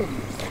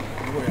подготовились.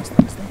 Двое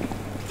остались, да?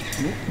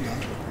 Ну, да.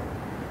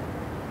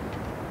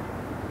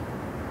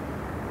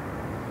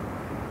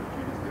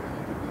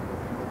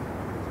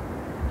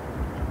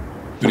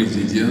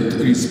 Президент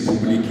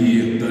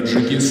Республики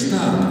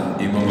Таджикистан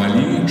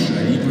Имамали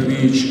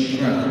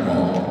Шарипович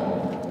Рахмон.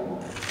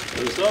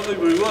 Александр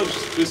Григорьевич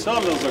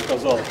специально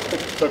заказал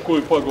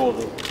такую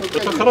погоду. Ну, это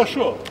конечно.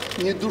 хорошо.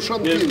 Не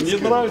душанбинская. Не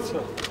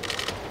нравится?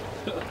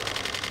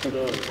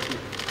 Да.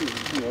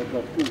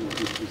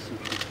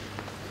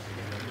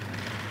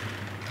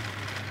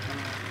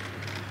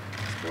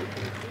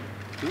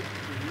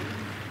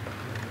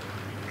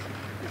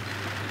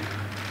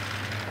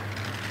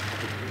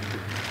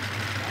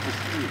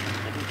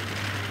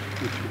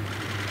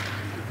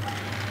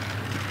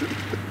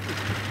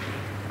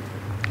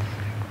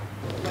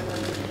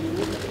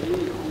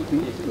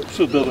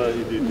 Все, давай,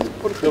 иди.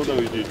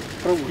 Давай, иди.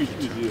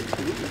 Иди.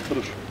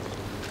 Хорошо.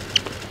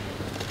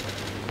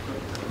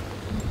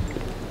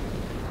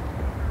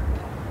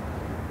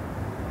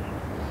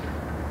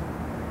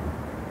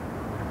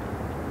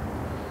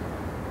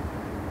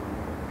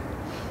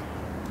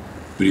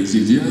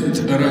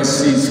 Президент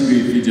Российской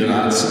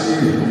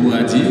Федерации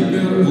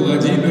Владимир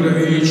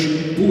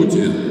Владимирович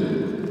Путин.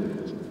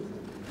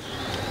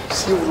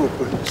 С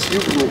Европы, с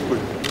Европы.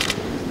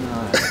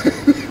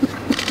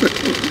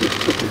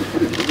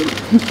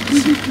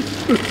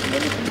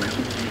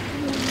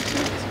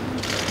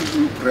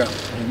 Прям.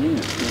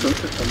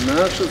 Это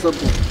наша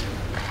забота.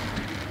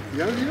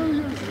 Я знаю,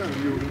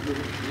 я уже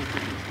говорю.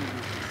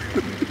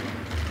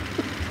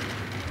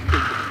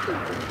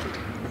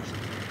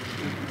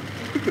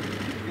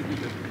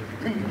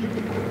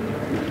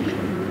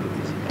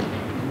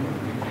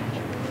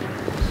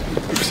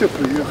 И все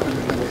приехали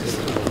на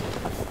место.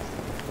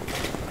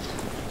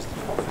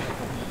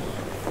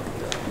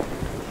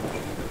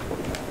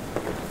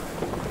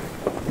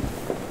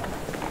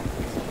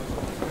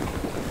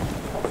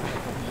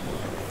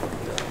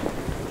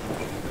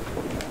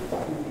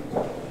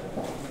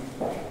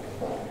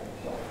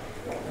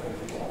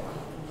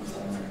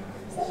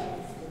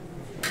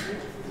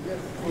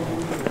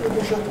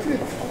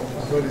 Открыт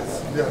дворец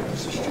для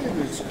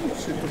посещения,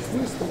 экскурсий, тут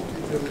выставки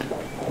делают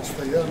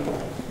постоянно.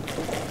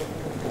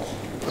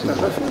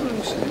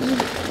 Фотографируемся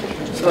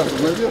и сразу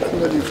наверх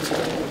на лифте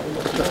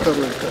до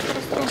второй этажа.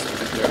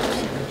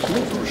 Ну,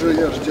 тут же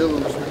я же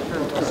делаю,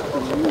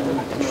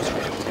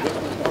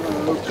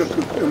 как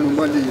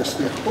Мали,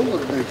 если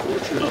холодно и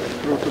прочее,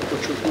 просто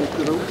подчеркнул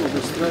пирогу,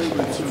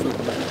 выстраивается.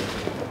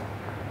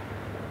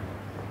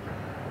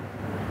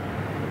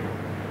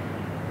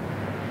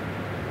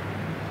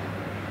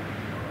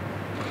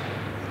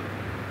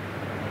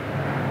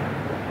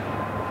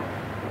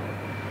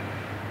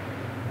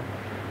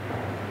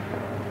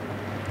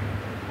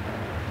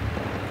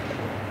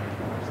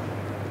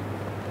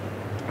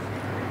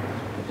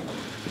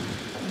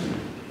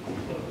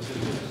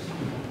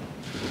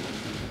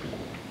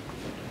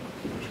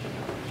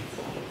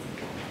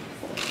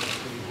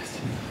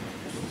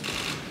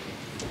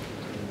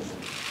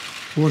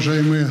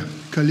 Уважаемые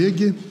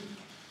коллеги,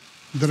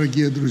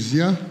 дорогие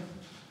друзья,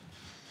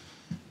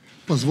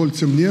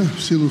 позвольте мне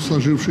в силу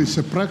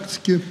сложившейся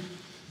практики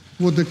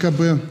в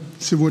ОДКБ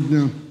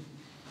сегодня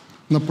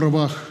на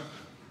правах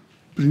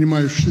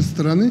принимающей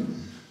стороны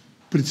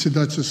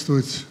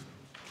председательствовать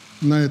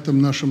на этом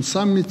нашем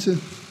саммите.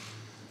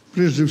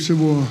 Прежде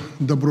всего,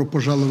 добро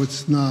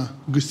пожаловать на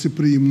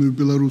гостеприимную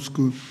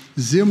белорусскую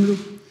землю.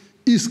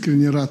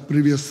 Искренне рад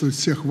приветствовать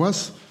всех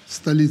вас в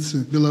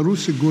столице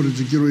Беларуси,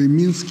 городе-герое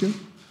Минске.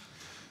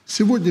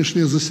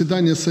 Сегодняшнее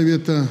заседание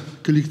Совета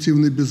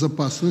коллективной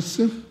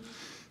безопасности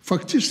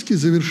фактически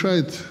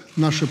завершает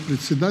наше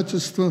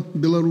председательство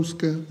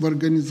белорусское в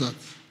организации.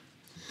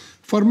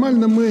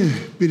 Формально мы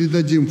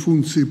передадим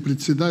функции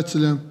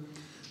председателя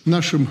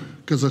нашим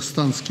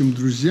казахстанским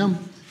друзьям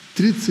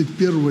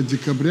 31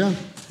 декабря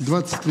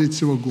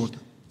 2023 года.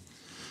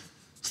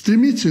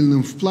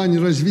 Стремительным в плане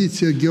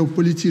развития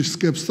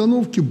геополитической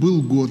обстановки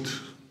был год.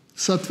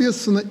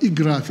 Соответственно, и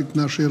график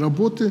нашей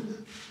работы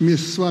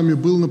вместе с вами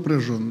был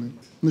напряженный.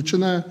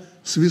 Начиная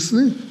с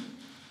весны,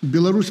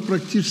 Беларусь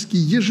практически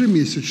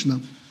ежемесячно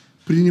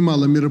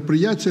принимала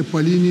мероприятия по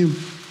линии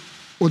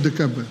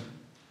ОДКБ.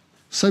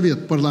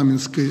 Совет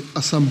парламентской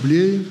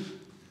ассамблеи,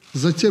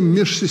 затем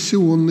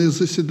межсессионные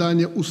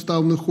заседания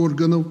уставных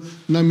органов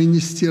на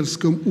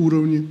министерском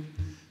уровне,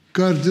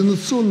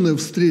 координационные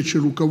встречи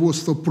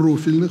руководства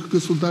профильных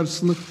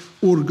государственных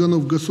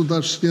органов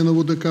государств-членов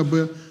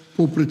ОДКБ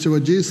по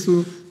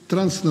противодействию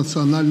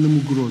транснациональным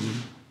угрозам.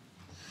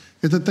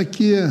 Это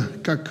такие,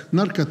 как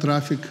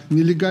наркотрафик,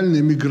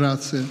 нелегальная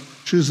миграция,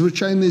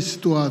 чрезвычайные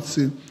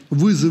ситуации,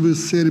 вызовы в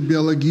сфере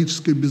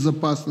биологической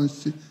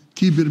безопасности,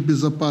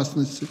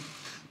 кибербезопасности.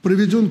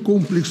 Проведен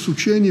комплекс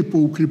учений по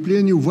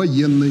укреплению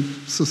военной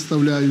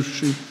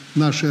составляющей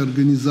нашей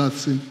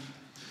организации.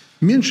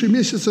 Меньше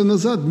месяца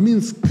назад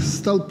Минск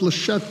стал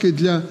площадкой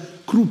для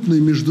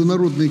крупной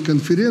международной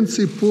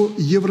конференции по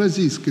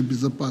евразийской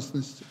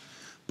безопасности,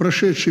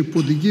 прошедшей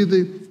под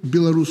эгидой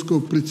белорусского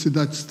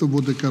председательства в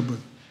ОДКБ.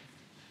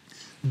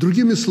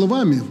 Другими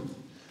словами,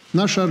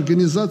 наша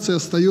организация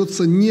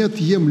остается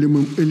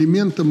неотъемлемым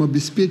элементом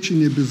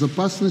обеспечения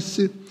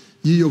безопасности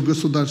ее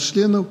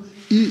государств-членов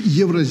и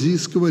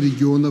евразийского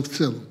региона в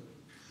целом.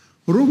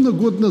 Ровно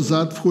год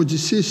назад в ходе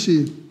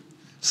сессии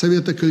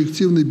Совета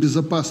коллективной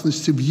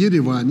безопасности в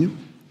Ереване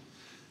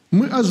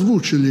мы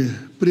озвучили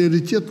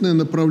приоритетное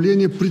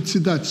направление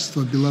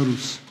председательства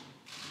Беларуси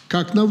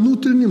как на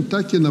внутреннем,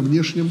 так и на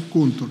внешнем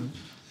контуре.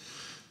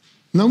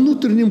 На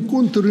внутреннем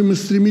контуре мы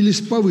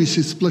стремились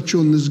повысить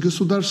сплоченность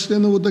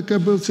государств-членов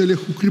ОДКБ в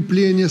целях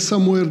укрепления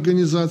самой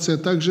организации, а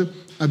также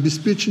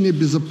обеспечения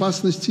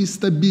безопасности и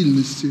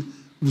стабильности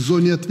в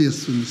зоне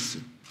ответственности.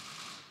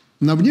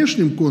 На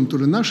внешнем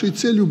контуре нашей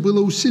целью было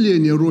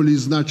усиление роли и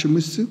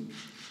значимости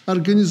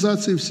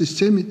организации в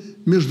системе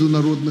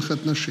международных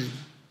отношений.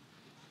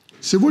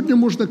 Сегодня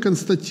можно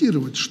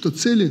констатировать, что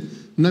цели,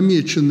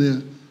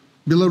 намеченные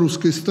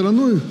белорусской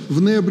стороной в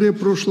ноябре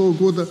прошлого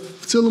года,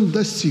 в целом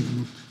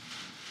достигнуты.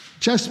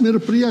 Часть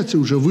мероприятий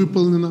уже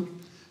выполнена.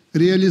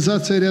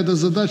 Реализация ряда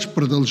задач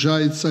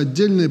продолжается,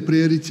 отдельные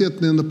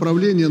приоритетные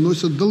направления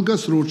носят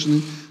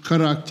долгосрочный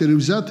характер и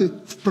взяты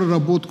в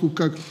проработку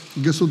как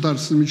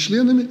государственными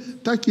членами,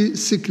 так и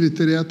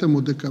секретариатом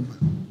ОДКБ.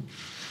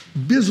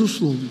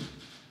 Безусловно,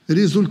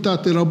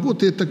 результаты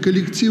работы – это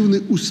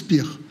коллективный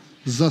успех,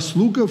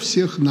 заслуга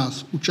всех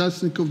нас,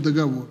 участников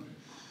договора.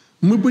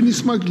 Мы бы не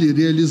смогли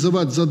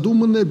реализовать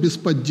задуманное без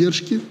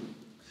поддержки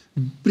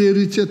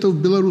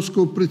приоритетов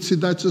белорусского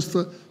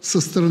председательства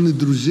со стороны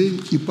друзей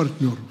и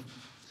партнеров.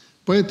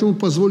 Поэтому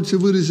позвольте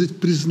выразить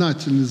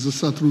признательность за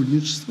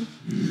сотрудничество.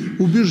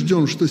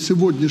 Убежден, что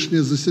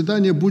сегодняшнее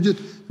заседание будет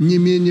не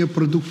менее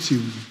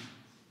продуктивным.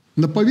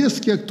 На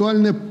повестке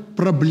актуальны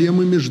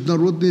проблемы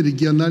международной и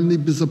региональной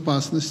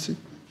безопасности.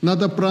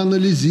 Надо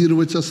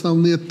проанализировать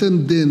основные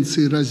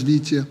тенденции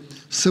развития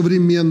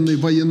современной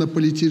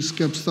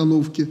военно-политической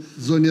обстановки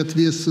в зоне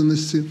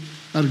ответственности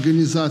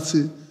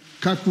организации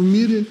как в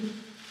мире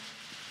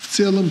в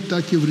целом,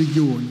 так и в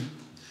регионе.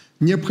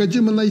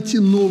 Необходимо найти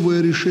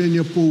новые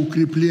решения по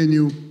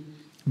укреплению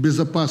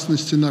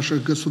безопасности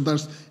наших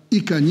государств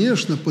и,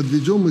 конечно,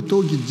 подведем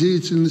итоги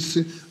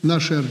деятельности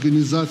нашей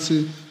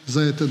организации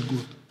за этот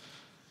год.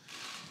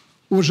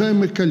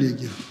 Уважаемые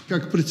коллеги,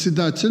 как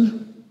председатель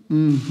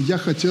я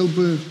хотел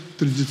бы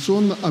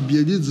традиционно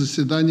объявить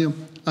заседание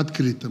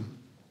открытым.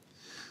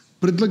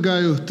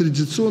 Предлагаю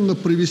традиционно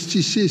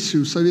провести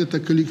сессию Совета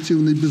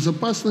коллективной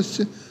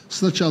безопасности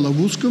сначала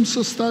в узком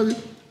составе,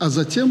 а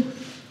затем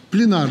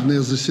пленарное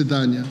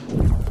заседание.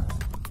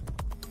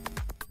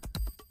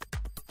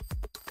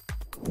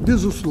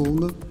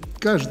 Безусловно,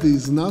 каждый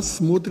из нас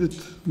смотрит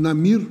на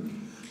мир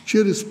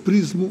через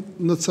призму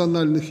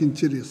национальных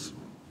интересов.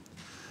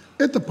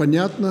 Это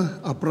понятно,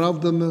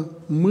 оправдано.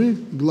 Мы,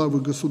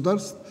 главы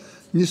государств,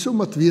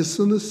 несем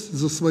ответственность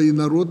за свои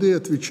народы и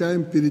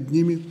отвечаем перед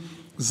ними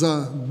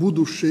за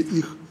будущее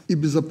их и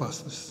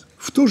безопасность.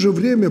 В то же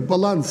время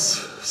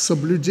баланс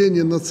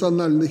соблюдения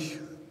национальных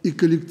и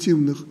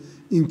коллективных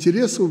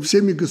интересов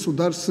всеми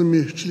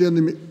государствами,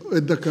 членами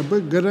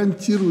ОДКБ,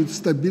 гарантирует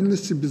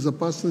стабильность и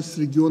безопасность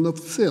региона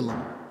в целом.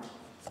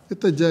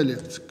 Это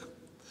диалектика.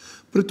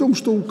 При том,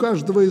 что у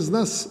каждого из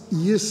нас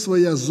есть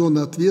своя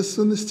зона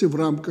ответственности в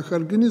рамках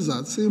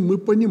организации, мы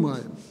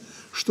понимаем,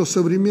 что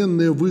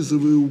современные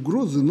вызовы и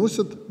угрозы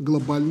носят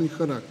глобальный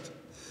характер.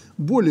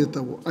 Более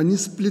того, они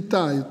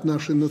сплетают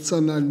наши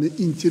национальные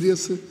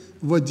интересы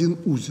в один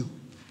узел.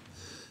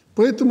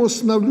 Поэтому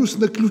остановлюсь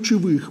на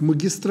ключевых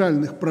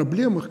магистральных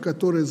проблемах,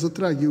 которые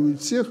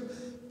затрагивают всех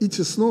и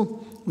тесно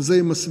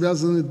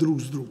взаимосвязаны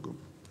друг с другом.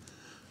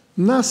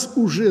 Нас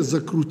уже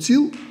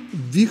закрутил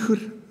вихрь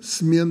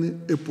смены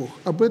эпох.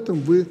 Об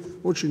этом вы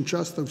очень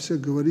часто все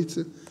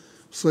говорите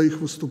в своих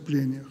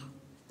выступлениях.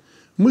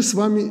 Мы с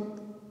вами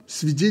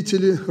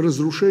свидетели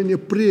разрушения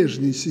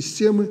прежней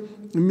системы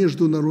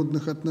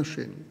международных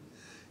отношений.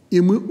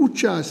 И мы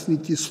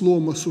участники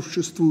слома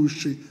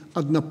существующей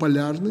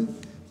однополярной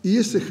и,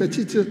 если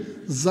хотите,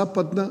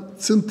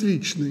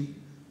 западноцентричной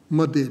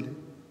модели.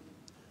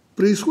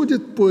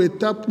 Происходит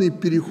поэтапный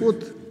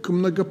переход к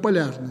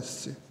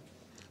многополярности,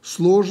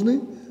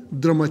 сложный,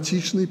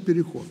 драматичный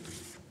переход.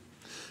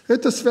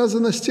 Это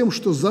связано с тем,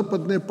 что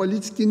западные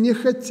политики не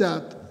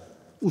хотят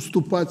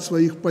уступать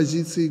своих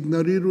позиций,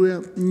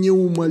 игнорируя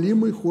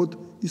неумолимый ход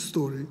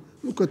истории,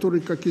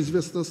 который, как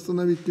известно,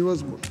 остановить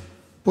невозможно.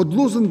 Под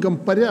лозунгом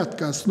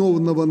порядка,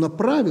 основанного на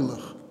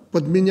правилах,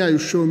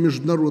 подменяющего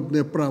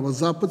международное право,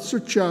 Запад все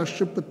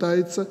чаще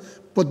пытается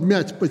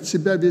подмять под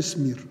себя весь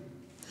мир.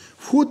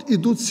 В ход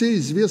идут все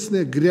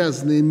известные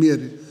грязные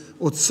меры,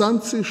 от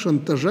санкций,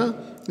 шантажа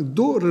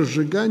до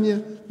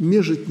разжигания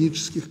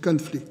межэтнических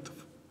конфликтов.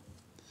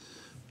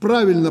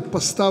 Правильно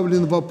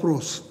поставлен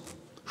вопрос,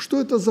 что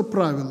это за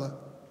правила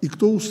и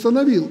кто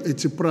установил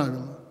эти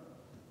правила.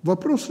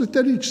 Вопрос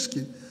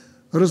риторический.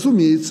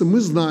 Разумеется, мы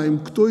знаем,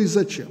 кто и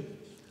зачем.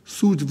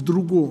 Суть в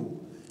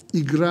другом.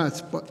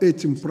 Играть по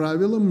этим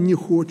правилам не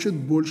хочет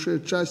большая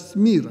часть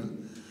мира,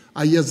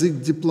 а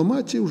язык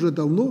дипломатии уже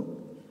давно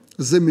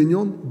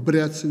заменен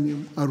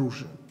бряцаньем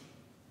оружием.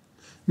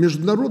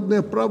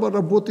 Международное право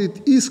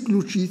работает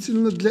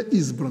исключительно для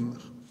избранных.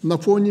 На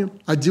фоне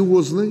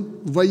одиозной,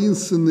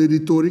 воинственной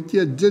риторики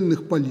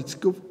отдельных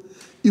политиков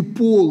и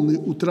полной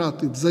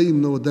утраты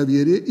взаимного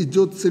доверия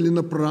идет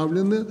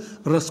целенаправленное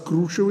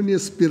раскручивание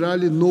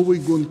спирали новой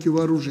гонки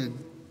вооружений.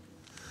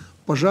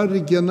 Пожар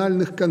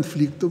региональных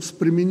конфликтов с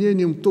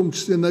применением в том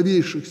числе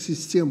новейших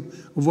систем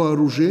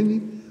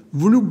вооружений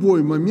в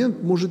любой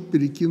момент может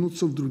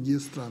перекинуться в другие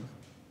страны.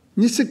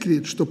 Не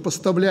секрет, что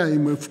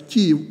поставляемое в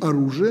Киев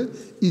оружие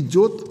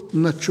идет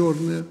на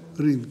черные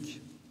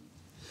рынки.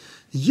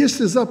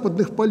 Если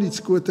западных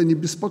политиков это не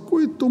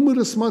беспокоит, то мы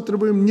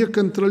рассматриваем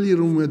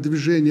неконтролируемое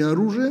движение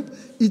оружия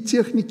и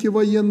техники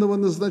военного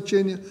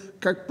назначения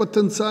как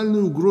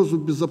потенциальную угрозу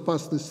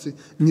безопасности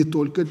не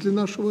только для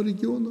нашего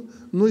региона,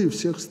 но и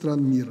всех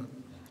стран мира.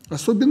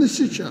 Особенно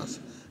сейчас,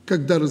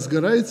 когда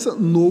разгорается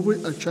новый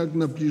очаг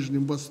на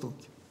Ближнем Востоке.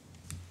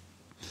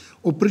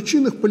 О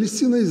причинах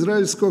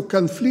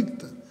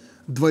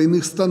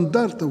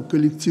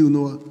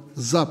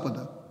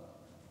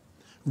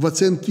В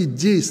оценке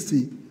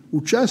действий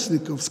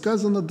участников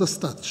сказано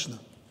достаточно.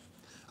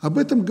 Об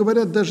этом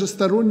говорят даже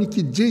сторонники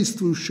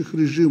действующих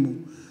режимов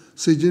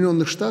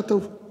Соединенных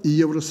Штатов и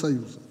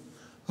Евросоюза.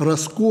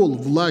 Раскол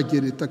в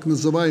лагере так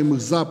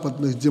называемых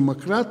западных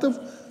демократов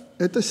 –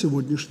 это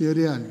сегодняшняя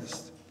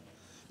реальность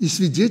и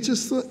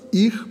свидетельство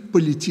их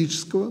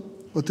политического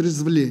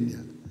отрезвления.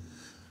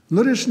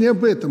 Но речь не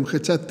об этом,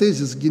 хотя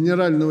тезис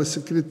генерального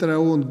секретаря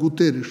ООН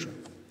Гутерриша,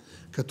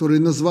 который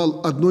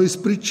назвал одной из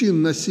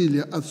причин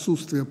насилия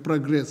отсутствие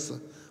прогресса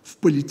в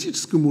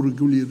политическом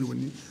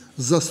урегулировании,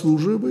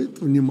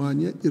 заслуживает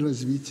внимания и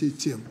развития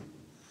темы.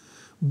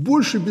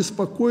 Больше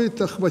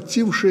беспокоит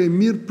охватившее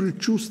мир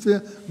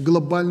предчувствие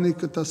глобальной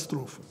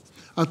катастрофы,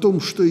 о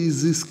том, что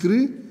из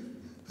искры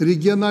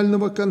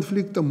регионального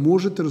конфликта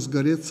может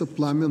разгореться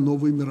пламя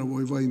новой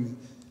мировой войны.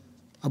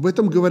 Об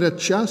этом говорят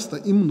часто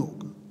и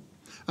много.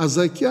 А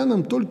за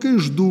океаном только и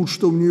ждут,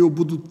 что в нее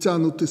будут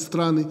тянуты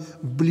страны,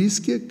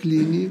 близкие к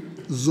линии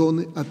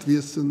зоны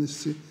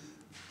ответственности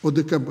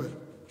ОДКБ.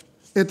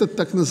 Этот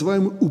так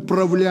называемый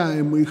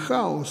управляемый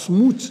хаос,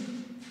 муть,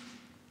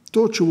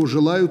 то, чего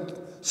желают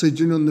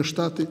Соединенные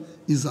Штаты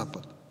и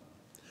Запад.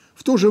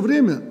 В то же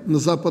время на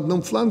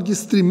западном фланге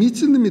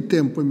стремительными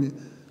темпами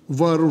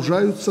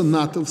вооружаются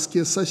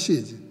натовские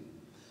соседи.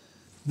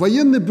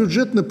 Военный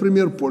бюджет,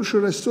 например, Польши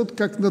растет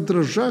как на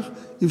дрожжах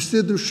и в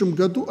следующем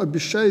году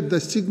обещает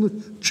достигнуть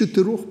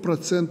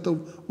 4%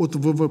 от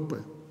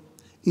ВВП.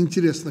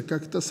 Интересно,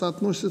 как это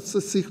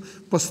соотносится с их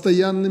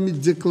постоянными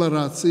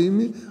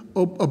декларациями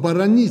об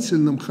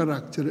оборонительном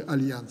характере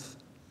альянса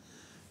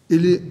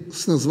или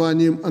с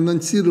названием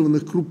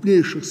анонсированных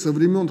крупнейших со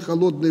времен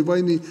Холодной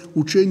войны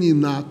учений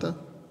НАТО.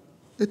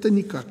 Это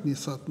никак не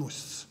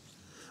соотносится.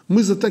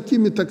 Мы за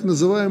такими так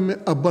называемыми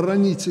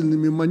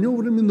оборонительными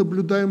маневрами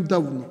наблюдаем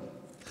давно.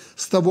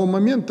 С того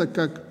момента,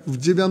 как в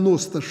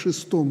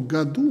 1996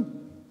 году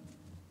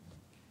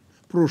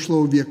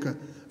прошлого века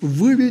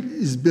вывели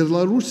из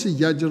Беларуси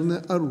ядерное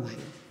оружие.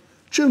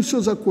 Чем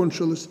все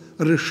закончилось?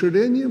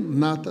 Расширением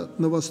НАТО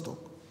на восток.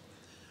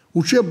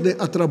 Учебной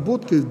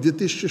отработкой в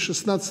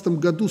 2016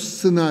 году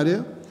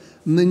сценария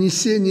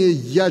нанесения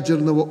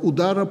ядерного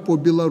удара по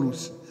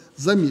Беларуси.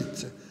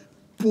 Заметьте,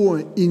 по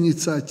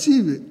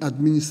инициативе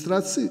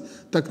администрации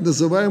так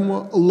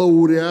называемого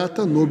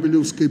лауреата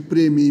Нобелевской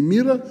премии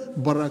мира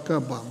Барака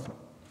Обамы.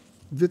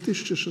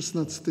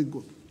 2016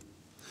 год.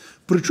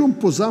 Причем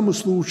по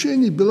замыслу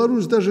учений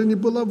Беларусь даже не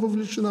была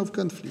вовлечена в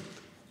конфликт.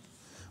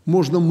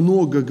 Можно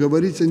много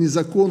говорить о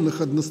незаконных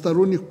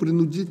односторонних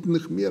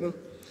принудительных мерах,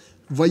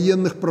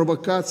 военных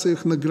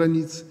провокациях на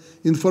границе,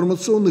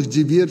 информационных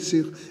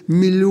диверсиях,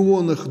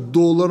 миллионах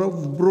долларов,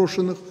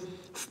 вброшенных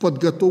в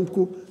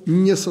подготовку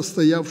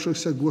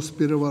несостоявшихся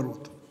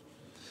госпереворотов.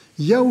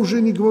 Я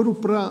уже не говорю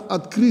про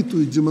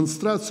открытую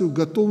демонстрацию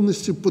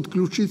готовности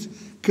подключить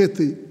к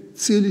этой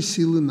цели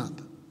силы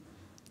НАТО.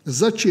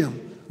 Зачем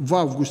в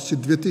августе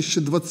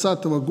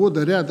 2020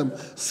 года рядом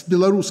с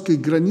белорусской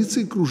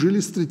границей кружили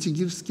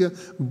стратегические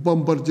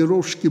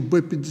бомбардировщики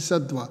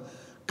Б-52?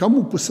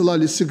 Кому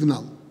посылали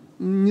сигнал?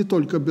 Не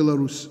только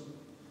Беларусь.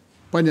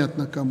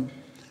 Понятно кому.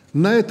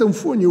 На этом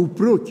фоне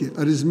упреки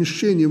о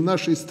размещении в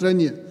нашей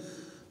стране,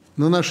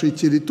 на нашей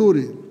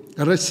территории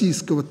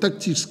российского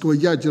тактического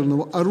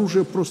ядерного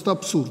оружия просто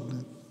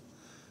абсурдны.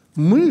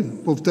 Мы,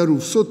 повторю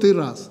в 100-й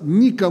раз,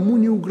 никому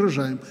не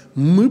угрожаем.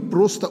 Мы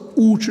просто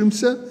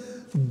учимся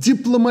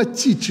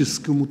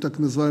дипломатическому, так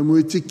называемому,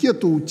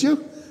 этикету у тех,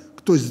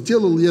 кто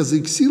сделал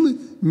язык силы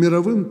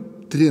мировым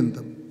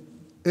трендом.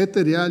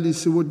 Это реалии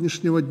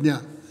сегодняшнего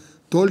дня.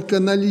 Только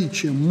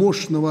наличие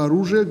мощного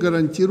оружия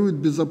гарантирует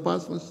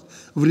безопасность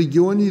в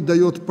регионе и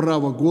дает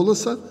право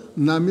голоса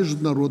на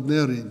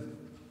международной арене.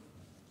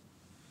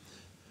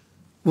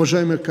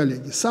 Уважаемые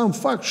коллеги, сам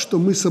факт, что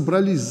мы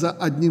собрались за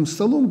одним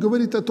столом,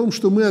 говорит о том,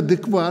 что мы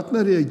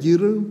адекватно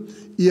реагируем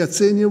и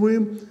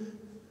оцениваем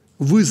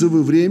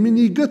вызовы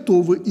времени и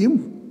готовы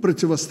им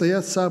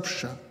противостоять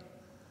сообща.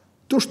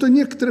 То, что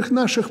некоторых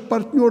наших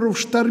партнеров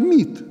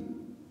штормит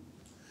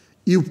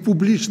и в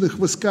публичных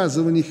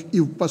высказываниях, и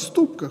в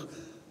поступках,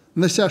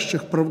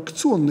 носящих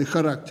провокационный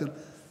характер,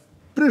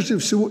 прежде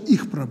всего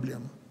их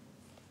проблема.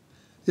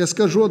 Я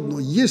скажу одно: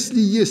 если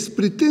есть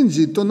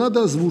претензии, то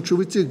надо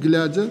озвучивать их,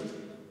 глядя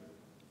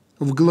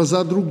в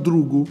глаза друг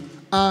другу,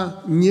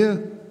 а не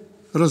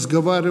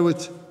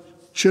разговаривать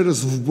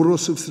через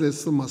вбросы в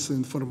средства массовой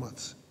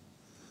информации.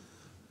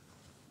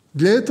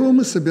 Для этого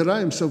мы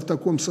собираемся в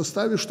таком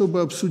составе,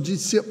 чтобы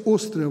обсудить все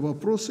острые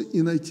вопросы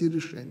и найти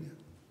решение.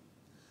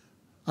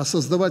 А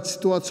создавать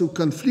ситуацию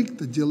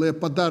конфликта, делая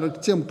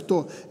подарок тем,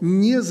 кто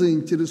не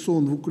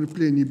заинтересован в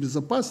укреплении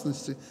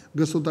безопасности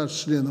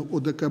государств-членов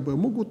ОДКБ,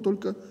 могут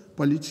только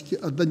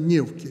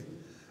политики-однодневки.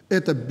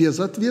 Это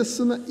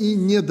безответственно и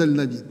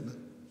недальновидно.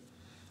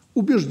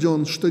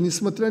 Убежден, что,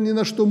 несмотря ни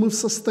на что, мы в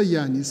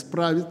состоянии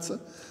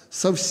справиться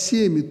со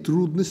всеми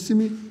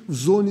трудностями в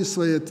зоне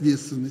своей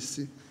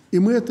ответственности. И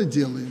мы это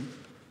делаем.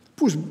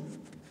 Пусть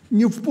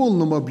не в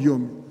полном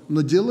объеме,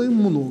 но делаем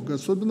много,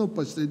 особенно в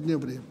последнее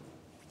время.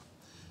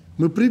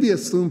 Мы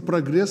приветствуем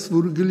прогресс в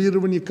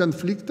урегулировании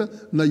конфликта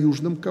на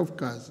Южном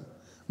Кавказе.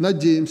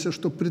 Надеемся,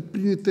 что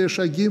предпринятые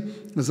шаги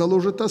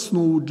заложат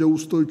основу для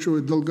устойчивого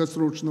и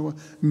долгосрочного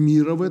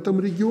мира в этом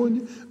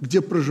регионе,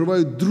 где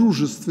проживают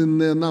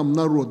дружественные нам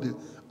народы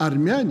 –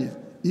 армяне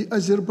и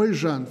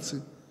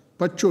азербайджанцы.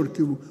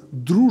 Подчеркиваю,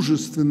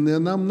 дружественные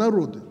нам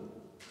народы.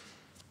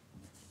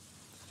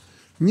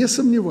 Не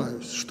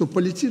сомневаюсь, что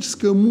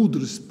политическая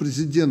мудрость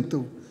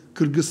президентов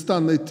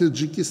Кыргызстана и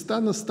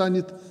Таджикистана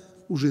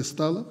уже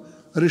стала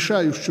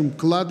решающим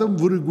кладом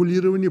в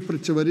урегулировании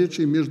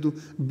противоречий между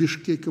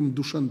Бишкеком и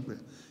Душанбе,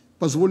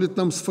 позволит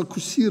нам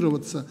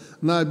сфокусироваться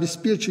на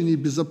обеспечении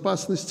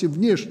безопасности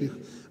внешних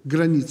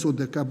границ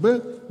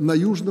ОДКБ на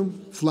южном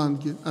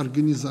фланге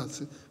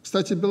организации.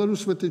 Кстати,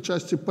 Беларусь в этой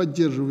части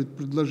поддерживает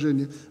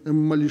предложение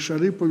Эмомали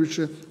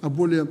Шариповича о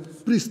более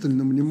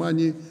пристальном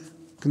внимании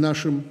к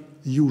нашим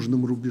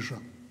южным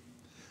рубежам.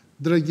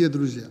 Дорогие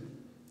друзья,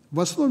 в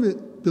основе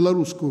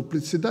белорусского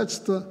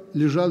председательства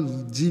лежал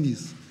девиз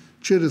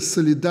 «Через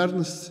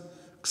солидарность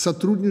к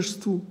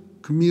сотрудничеству,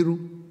 к миру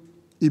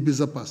и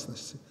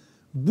безопасности.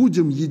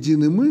 Будем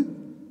едины мы,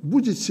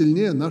 будет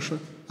сильнее наша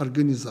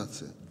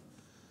организация».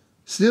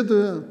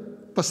 Следуя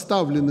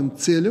поставленным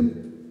целям,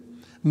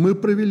 мы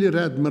провели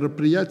ряд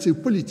мероприятий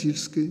в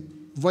политической,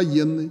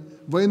 военной,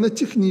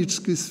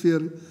 военно-технической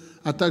сфере,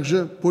 а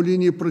также по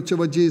линии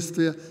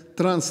противодействия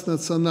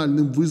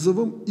транснациональным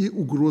вызовам и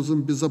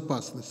угрозам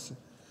безопасности.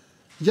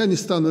 Я не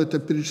стану это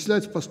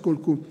перечислять,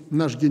 поскольку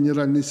наш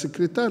генеральный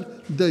секретарь,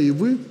 да и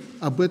вы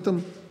об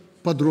этом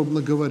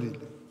подробно говорили.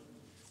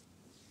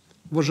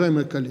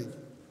 Уважаемые коллеги,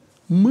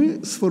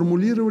 мы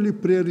сформулировали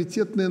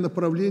приоритетные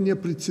направления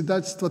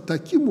председательства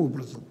таким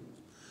образом,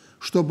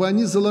 чтобы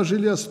они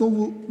заложили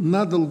основу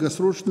на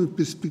долгосрочную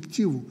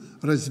перспективу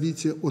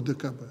развития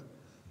ОДКБ.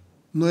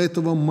 Но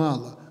этого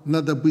мало,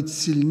 надо быть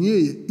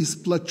сильнее и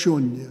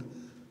сплоченнее.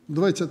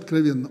 Давайте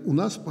откровенно, у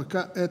нас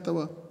пока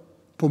этого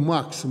по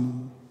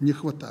максимуму не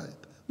хватает.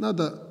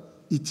 Надо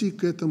идти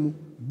к этому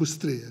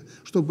быстрее,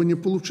 чтобы не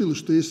получилось,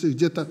 что если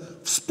где-то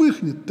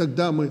вспыхнет,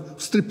 тогда мы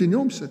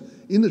встрепенемся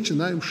и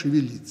начинаем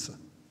шевелиться.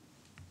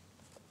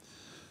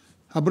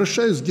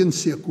 Обращаюсь к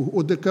Генсеку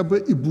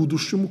ОДКБ и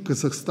будущему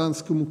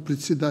казахстанскому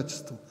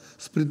председательству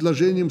с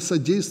предложением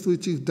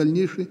содействовать их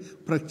дальнейшей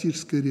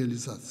практической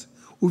реализации.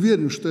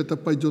 Уверен, что это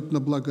пойдет на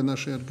благо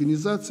нашей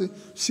организации,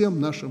 всем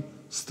нашим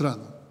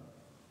странам.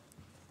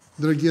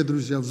 Дорогие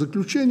друзья, в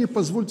заключение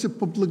позвольте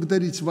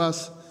поблагодарить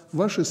вас,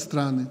 ваши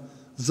страны,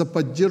 за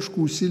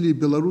поддержку усилий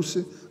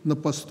Беларуси на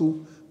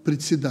посту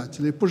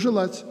председателя и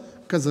пожелать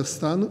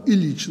Казахстану и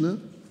лично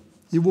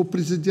его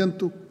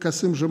президенту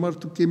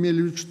Касым-Жомарту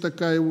Кемелевичу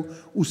Токаеву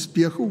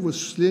успехов в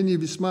осуществлении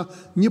весьма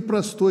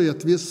непростой и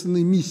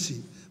ответственной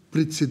миссии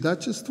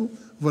председательству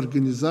в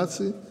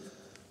организации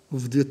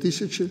в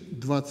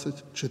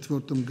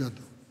 2024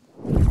 году.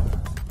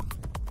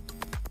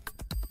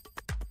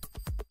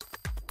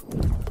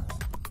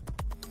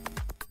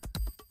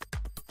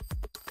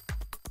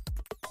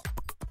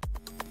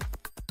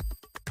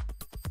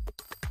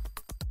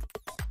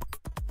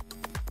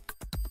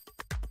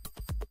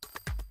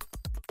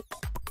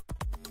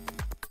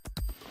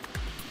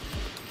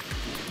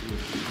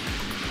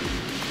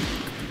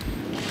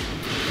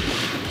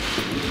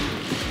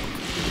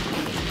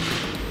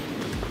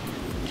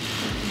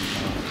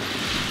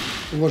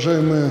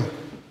 Уважаемые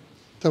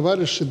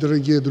товарищи,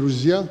 дорогие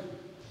друзья,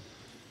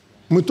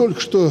 мы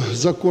только что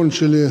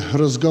закончили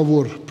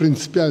разговор,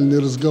 принципиальный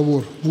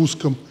разговор в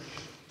узком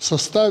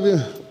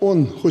составе.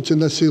 Он, хоть и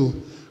носил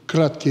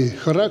краткий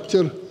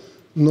характер,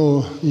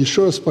 но,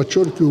 еще раз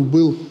подчеркиваю,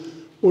 был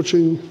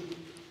очень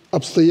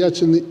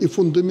обстоятельный и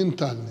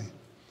фундаментальный.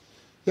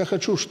 Я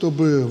хочу,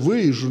 чтобы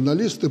вы и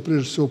журналисты,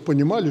 прежде всего,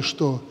 понимали,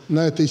 что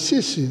на этой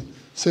сессии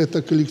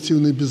Совета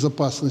коллективной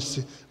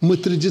безопасности мы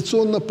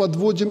традиционно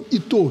подводим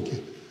итоги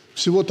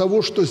всего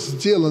того, что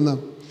сделано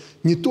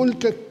не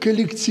только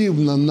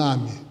коллективно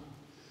нами,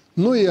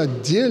 но и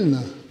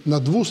отдельно на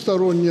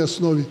двусторонней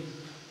основе,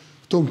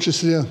 в том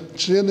числе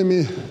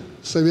членами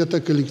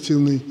Совета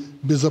коллективной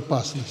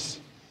безопасности.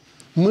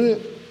 Мы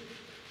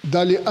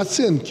дали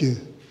оценки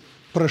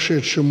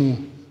прошедшему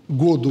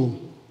году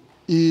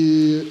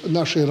и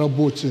нашей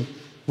работе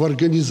в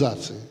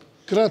организации.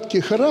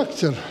 Краткий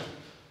характер,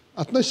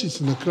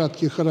 относительно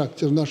краткий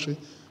характер нашей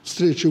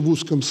встречи в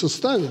узком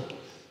составе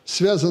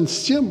связан с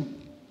тем,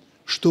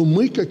 что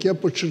мы, как я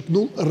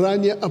подчеркнул,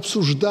 ранее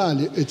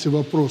обсуждали эти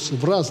вопросы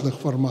в разных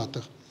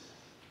форматах.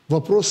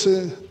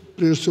 Вопросы,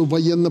 прежде всего,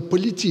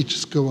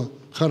 военно-политического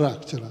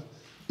характера.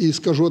 И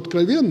скажу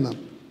откровенно,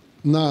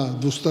 на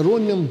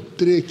двустороннем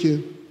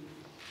треке,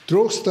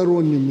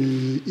 трехстороннем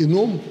и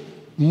ином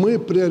мы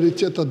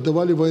приоритет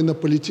отдавали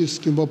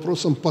военно-политическим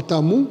вопросам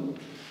потому,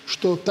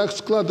 что так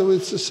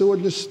складывается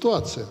сегодня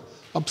ситуация,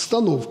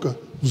 обстановка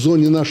в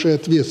зоне нашей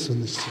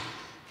ответственности.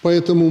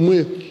 Поэтому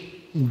мы,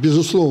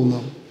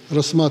 безусловно,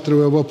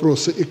 рассматривая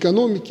вопросы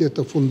экономики,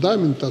 это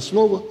фундамент,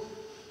 основа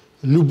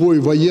любой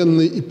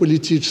военной и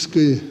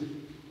политической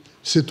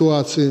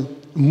ситуации,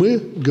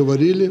 мы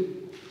говорили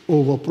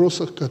о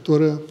вопросах,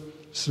 которые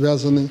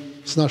связаны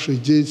с нашей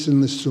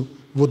деятельностью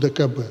в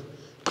ОДКБ.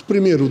 К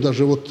примеру,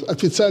 даже вот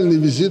официальный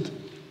визит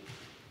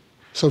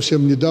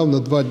совсем недавно,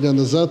 2 дня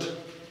назад,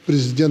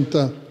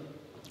 президента,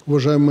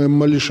 уважаемого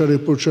Эмомали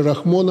Шариповича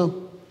Рахмона,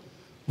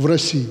 в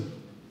России.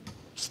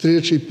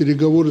 Встречи и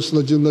переговоры с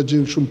Владимиром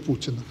Владимировичем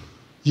Путиным.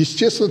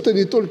 Естественно, это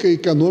не только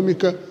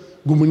экономика,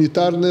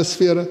 гуманитарная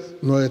сфера,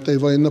 но это и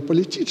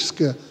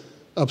военно-политическая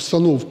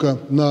обстановка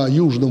на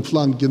южном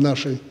фланге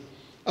нашей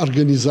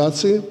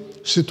организации,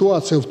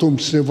 ситуация в том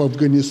числе в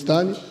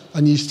Афганистане.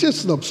 Они,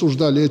 естественно,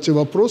 обсуждали эти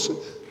вопросы,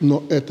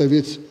 но это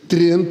ведь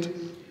тренд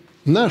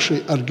нашей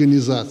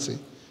организации.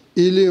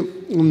 Или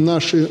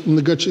наши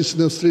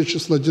многочисленные встречи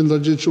с Владимиром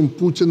Владимировичем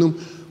Путиным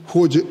в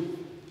ходе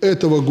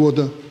этого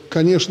года.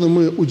 Конечно,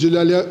 мы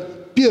уделяли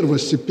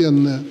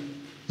первостепенное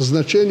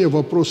значение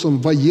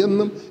вопросам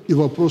военным и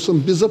вопросам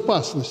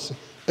безопасности.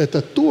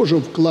 Это тоже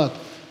вклад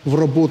в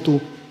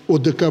работу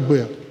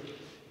ОДКБ.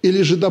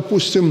 Или же,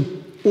 допустим,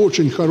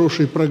 очень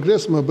хороший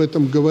прогресс, мы об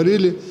этом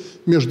говорили,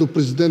 между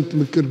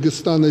президентами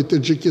Кыргызстана и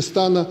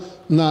Таджикистана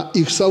на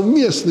их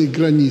совместной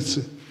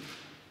границе,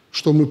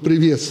 что мы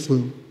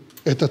приветствуем.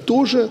 Это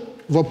тоже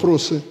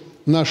вопросы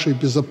нашей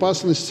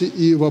безопасности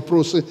и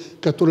вопросы,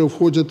 которые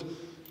входят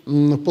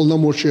в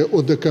полномочия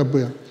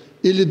ОДКБ.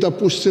 Или,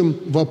 допустим,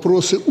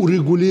 вопросы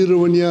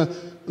урегулирования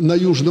на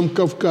Южном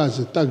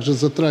Кавказе. Также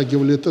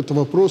затрагивали этот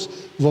вопрос,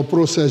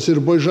 вопросы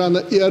Азербайджана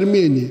и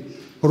Армении.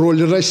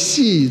 Роль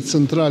России,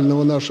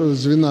 центрального нашего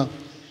звена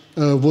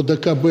в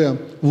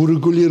ОДКБ, в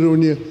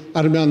урегулировании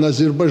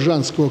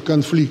армяно-азербайджанского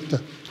конфликта.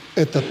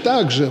 Это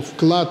также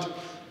вклад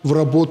в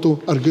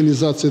работу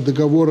Организации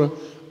договора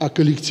о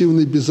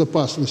коллективной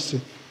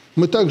безопасности.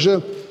 Мы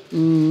также,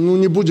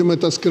 не будем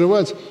это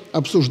скрывать,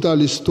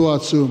 обсуждали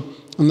ситуацию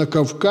на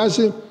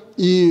Кавказе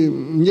и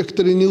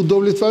некоторые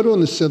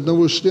неудовлетворенности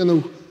одного из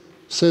членов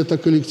Совета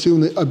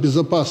коллективной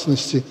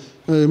безопасности.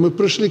 Мы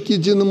пришли к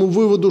единому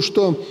выводу,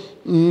 что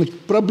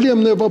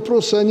проблемные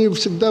вопросы, они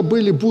всегда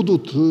были,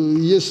 будут.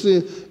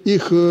 Если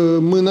их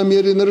мы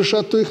намерены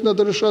решать, то их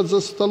надо решать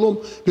за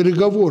столом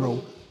переговоров,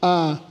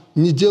 а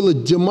не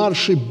делать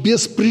демарши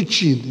без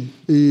причины.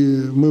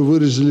 И мы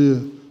выразили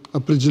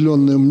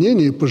определенное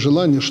мнение и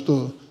пожелание,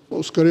 что,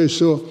 скорее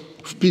всего,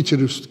 в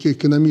Питере все-таки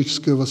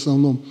экономическое в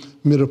основном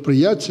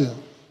мероприятие,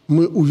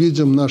 мы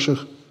увидим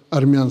наших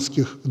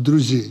армянских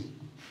друзей.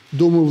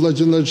 Думаю,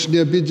 Владимир Владимирович не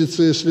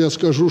обидится, если я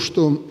скажу,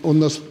 что он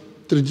нас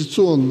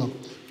традиционно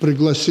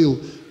пригласил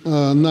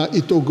на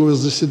итоговое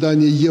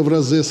заседание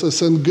Евразес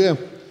СНГ.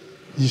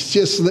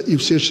 Естественно, и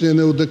все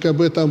члены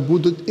ОДКБ там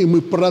будут, и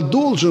мы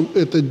продолжим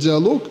этот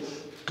диалог,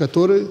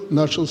 который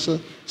начался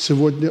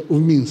сегодня в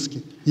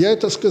Минске. Я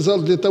это сказал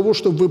для того,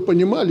 чтобы вы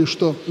понимали,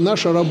 что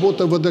наша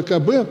работа в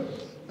ОДКБ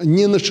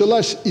не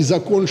началась и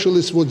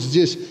закончилась вот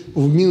здесь,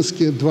 в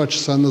Минске, 2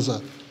 часа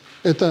назад.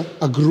 Это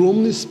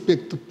огромный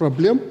спектр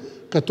проблем,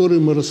 которые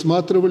мы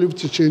рассматривали в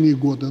течение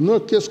года. Но,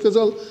 как я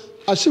сказал,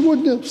 а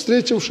сегодня,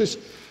 встретившись,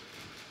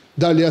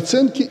 дали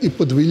оценки и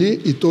подвели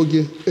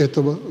итоги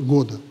этого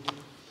года.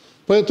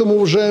 Поэтому,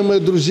 уважаемые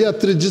друзья,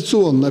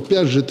 традиционно,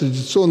 опять же,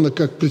 традиционно,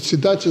 как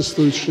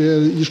председательствующий, я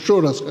еще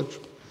раз хочу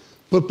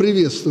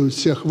поприветствовать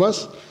всех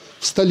вас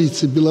в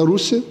столице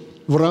Беларуси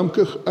в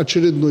рамках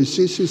очередной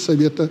сессии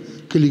Совета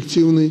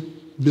коллективной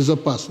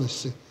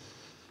безопасности.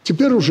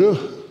 Теперь уже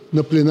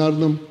на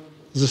пленарном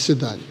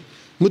заседании.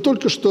 Мы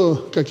только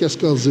что, как я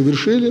сказал,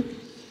 завершили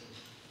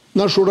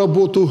нашу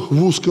работу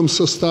в узком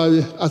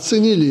составе,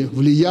 оценили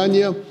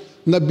влияние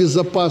на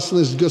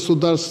безопасность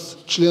государств,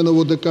 членов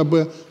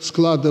ОДКБ,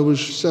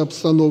 складывающейся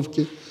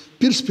обстановки,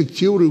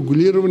 перспективу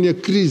регулирования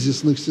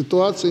кризисных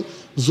ситуаций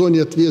в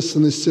зоне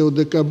ответственности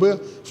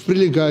ОДКБ в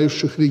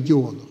прилегающих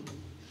регионах.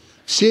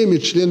 Всеми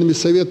членами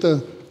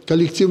Совета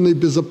коллективной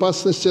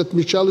безопасности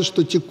отмечалось,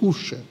 что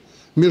текущая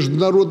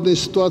международная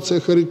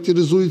ситуация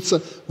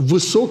характеризуется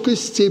высокой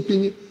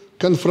степенью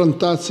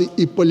конфронтации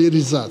и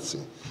поляризации,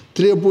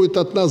 требует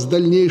от нас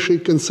дальнейшей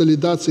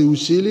консолидации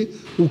усилий,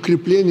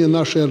 укрепления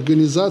нашей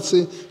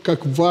организации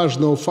как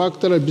важного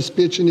фактора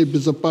обеспечения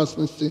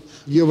безопасности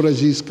в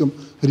Евразийском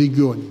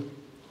регионе.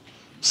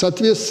 В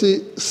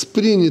соответствии с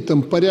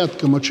принятым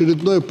порядком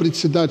очередное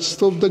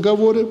председательство в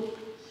договоре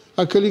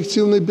о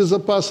коллективной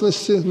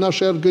безопасности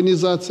нашей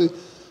организации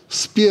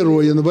с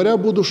 1 января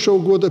будущего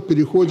года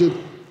переходит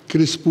к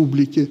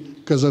Республике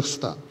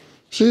Казахстан.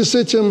 В связи с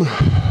этим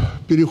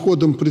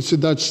переходом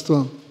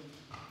председательства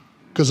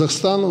к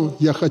Казахстану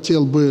я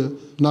хотел бы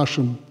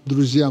нашим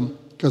друзьям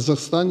в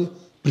Казахстане,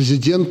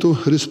 президенту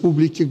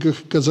Республики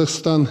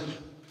Казахстан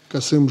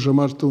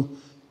Касым-Жомарту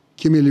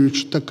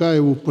Кемелевичу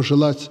Токаеву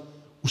пожелать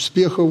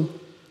успехов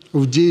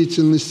в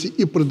деятельности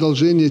и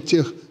продолжения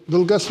тех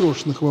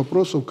долгосрочных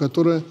вопросов,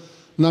 которые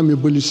нами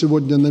были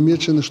сегодня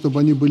намечены, чтобы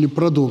они были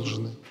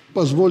продолжены.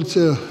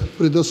 Позвольте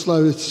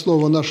предоставить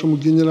слово нашему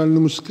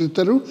генеральному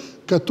секретарю,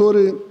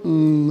 который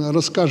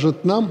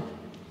расскажет нам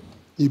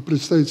и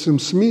представителям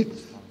СМИ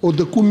о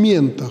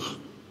документах,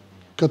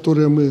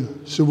 которые мы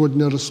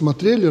сегодня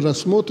рассмотрели,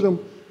 рассмотрим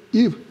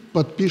и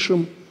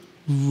подпишем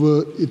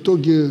в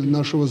итоге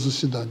нашего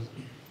заседания.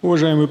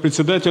 Уважаемый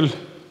председатель,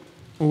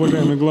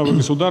 уважаемые главы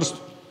государств,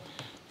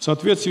 В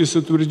соответствии с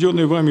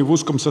утвержденной вами в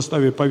узком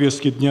составе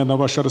повестки дня на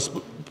ваше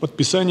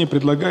подписание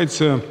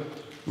предлагается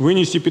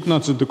вынести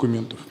 15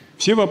 документов.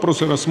 Все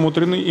вопросы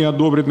рассмотрены и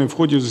одобрены в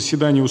ходе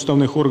заседаний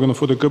уставных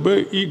органов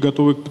ОДКБ и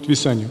готовы к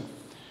подписанию.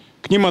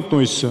 К ним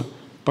относятся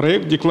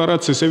проект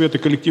декларации Совета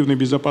коллективной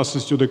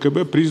безопасности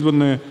ОДКБ,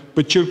 призванная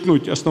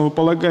подчеркнуть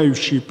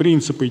основополагающие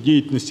принципы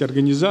деятельности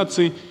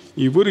организации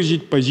и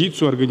выразить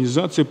позицию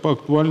организации по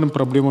актуальным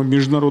проблемам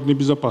международной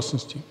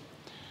безопасности.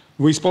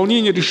 Во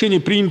исполнение решения,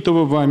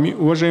 принятого вами,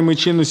 уважаемые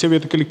члены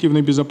Совета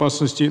коллективной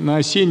безопасности, на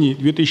осенней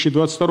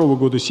 2022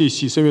 года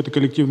сессии Совета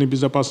коллективной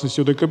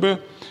безопасности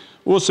ОДКБ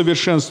о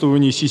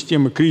совершенствовании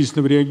системы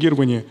кризисного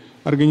реагирования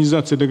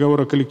Организации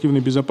договора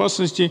коллективной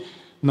безопасности,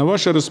 на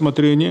ваше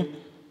рассмотрение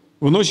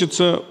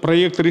вносится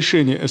проект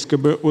решения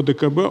СКБ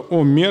ОДКБ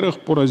о мерах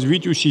по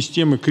развитию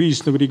системы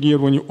кризисного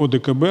реагирования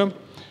ОДКБ,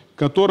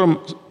 которым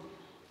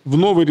в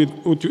новой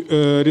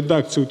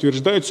редакции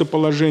утверждаются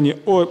положения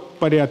о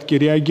порядке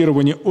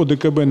реагирования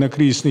ОДКБ на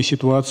кризисные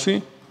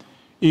ситуации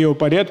и о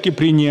порядке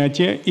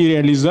принятия и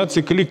реализации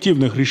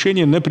коллективных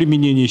решений на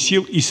применение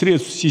сил и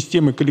средств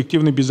системы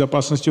коллективной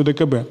безопасности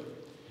ОДКБ.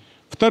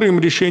 Вторым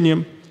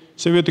решением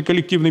Совета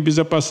коллективной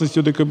безопасности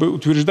ОДКБ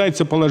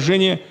утверждается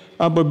положение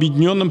об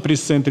объединенном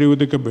пресс-центре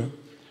ОДКБ.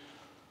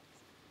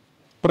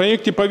 В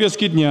проекте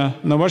повестки дня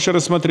на ваше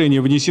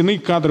рассмотрение внесены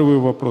кадровые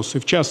вопросы,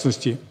 в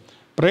частности,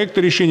 проект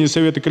решения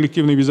Совета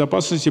коллективной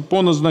безопасности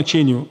по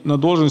назначению на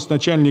должность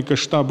начальника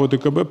штаба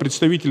ОДКБ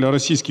представителя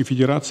Российской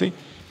Федерации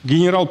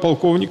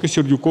генерал-полковника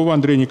Сердюкова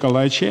Андрея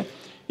Николаевича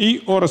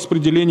и о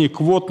распределении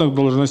квотных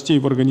должностей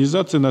в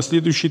организации на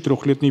следующий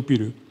трехлетний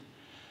период.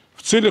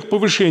 В целях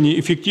повышения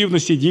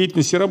эффективности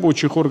деятельности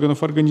рабочих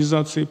органов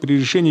организации при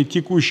решении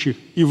текущих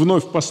и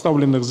вновь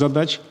поставленных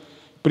задач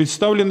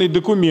представлены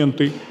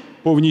документы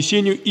по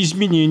внесению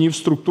изменений в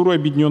структуру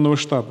объединенного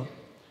штаба.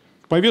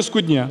 В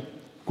повестку дня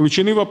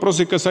включены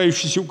вопросы,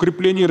 касающиеся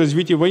укрепления и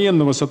развития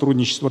военного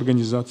сотрудничества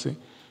организации.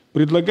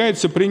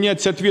 Предлагается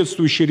принять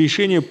соответствующее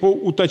решение по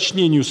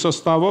уточнению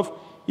составов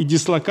и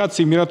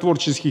дислокации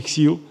миротворческих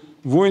сил,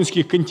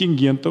 воинских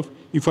контингентов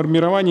и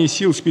формирования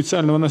сил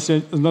специального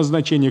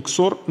назначения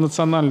КСОР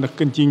национальных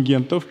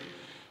контингентов.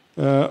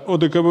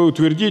 ОДКБ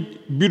утвердить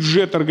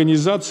бюджет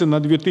организации на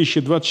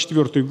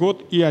 2024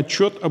 год и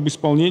отчет об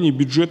исполнении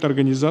бюджета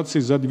организации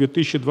за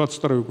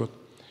 2022 год.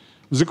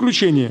 В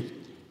заключение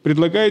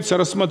предлагается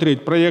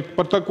рассмотреть проект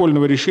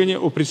протокольного решения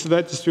о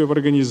председательстве в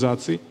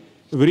организации,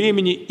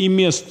 времени и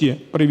месте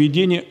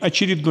проведения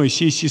очередной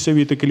сессии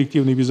Совета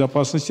коллективной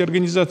безопасности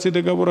Организации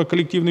договора о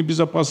коллективной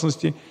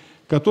безопасности,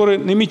 который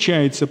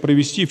намечается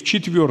провести в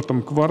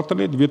 4-м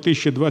квартале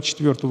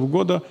 2024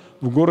 года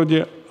в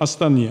городе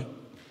Астане.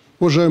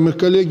 Уважаемые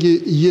коллеги,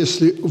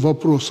 если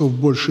вопросов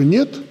больше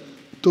нет,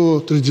 то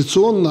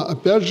традиционно,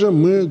 опять же,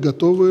 мы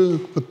готовы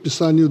к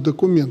подписанию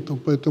документов.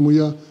 Поэтому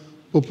я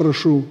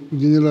попрошу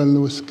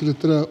генерального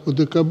секретаря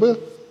ОДКБ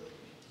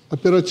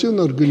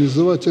оперативно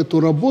организовать эту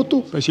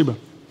работу. Спасибо.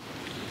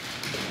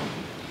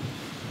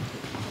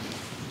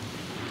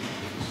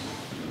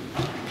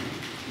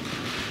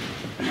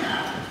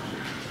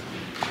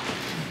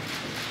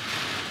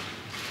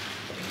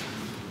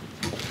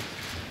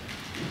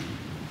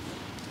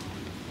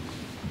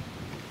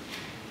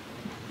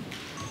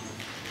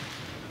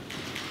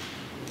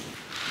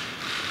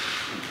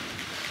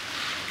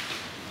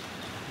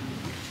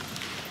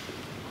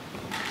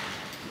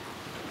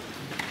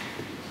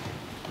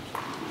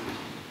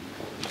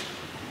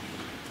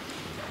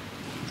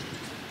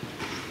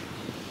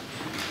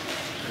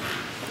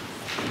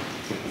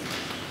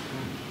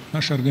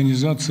 Наша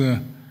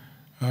организация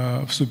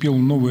вступила в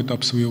новый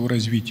этап своего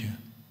развития,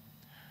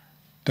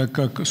 так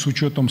как с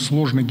учетом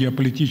сложной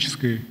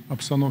геополитической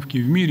обстановки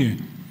в мире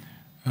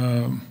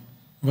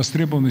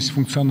востребованность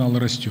функционала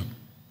растет.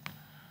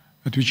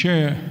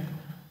 Отвечая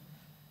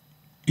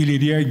или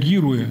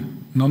реагируя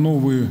на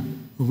новые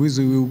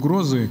вызовы и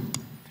угрозы,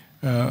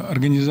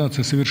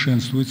 организация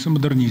совершенствуется,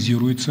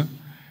 модернизируется.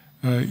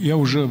 Я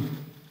уже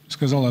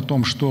сказал о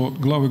том, что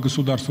главы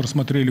государств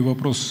рассмотрели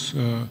вопрос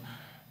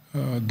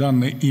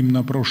данные им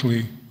на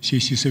прошлой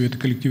сессии Совета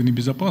коллективной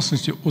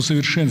безопасности о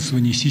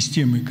совершенствовании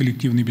системы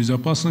коллективной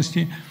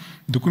безопасности.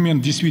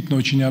 Документ действительно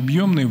очень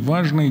объемный,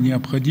 важный,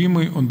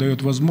 необходимый. Он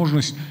дает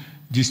возможность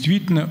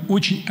действительно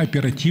очень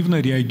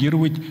оперативно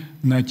реагировать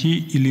на те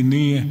или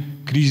иные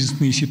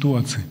кризисные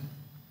ситуации.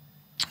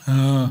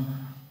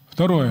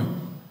 Второе.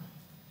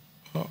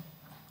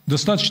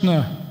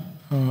 Достаточно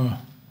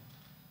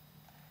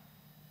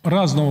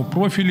разного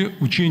профиля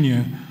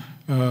учения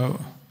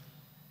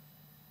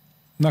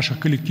наших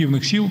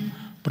коллективных сил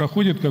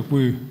проходит, как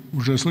вы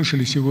уже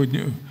слышали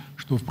сегодня,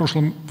 что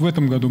в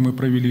этом году мы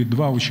провели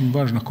 2 очень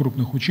важных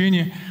крупных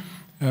учения.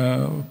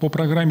 По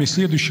программе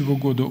следующего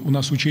года у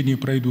нас учения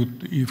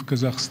пройдут и в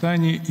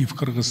Казахстане, и в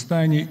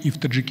Кыргызстане, и в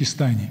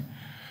Таджикистане.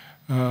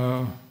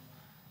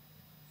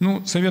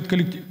 Совет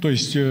коллектив, то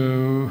есть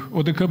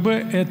ОДКБ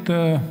 –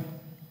 это,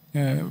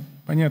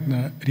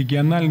 понятно,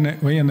 региональная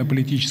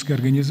военно-политическая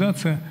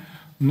организация,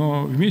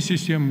 но вместе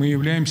с тем мы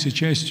являемся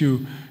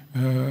частью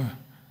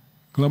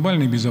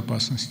глобальной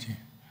безопасности.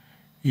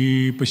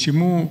 И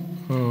посему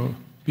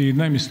перед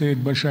нами стоит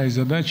большая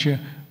задача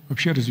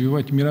вообще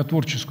развивать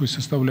миротворческую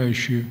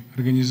составляющую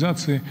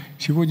организации.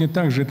 Сегодня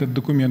также этот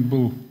документ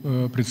был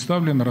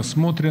представлен,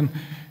 рассмотрен,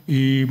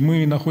 и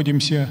мы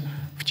находимся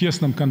в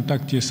тесном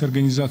контакте с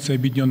Организацией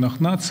Объединенных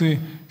Наций,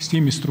 с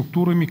теми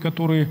структурами,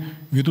 которые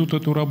ведут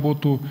эту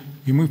работу.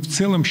 И мы в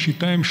целом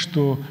считаем,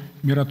 что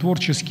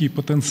миротворческий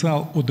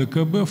потенциал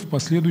ОДКБ в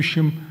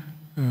последующем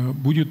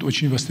будет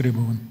очень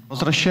востребован.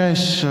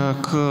 Возвращаясь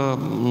к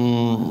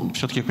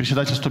все-таки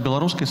председательству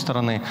белорусской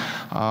стороны,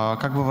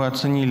 как бы вы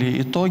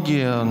оценили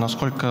итоги,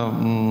 насколько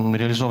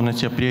реализованы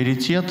те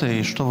приоритеты,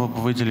 и что вы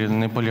бы выделили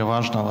наиболее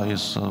важного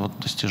из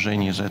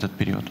достижений за этот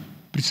период?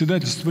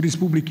 Председательство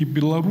Республики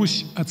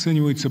Беларусь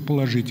оценивается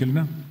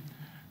положительно.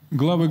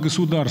 Главы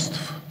государств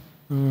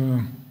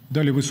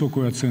дали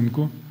высокую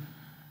оценку.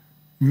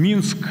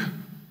 Минск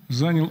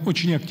занял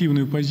очень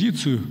активную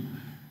позицию,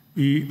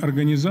 и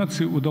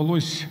организации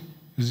удалось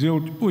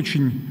сделать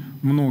очень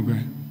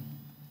многое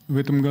в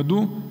этом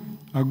году,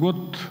 а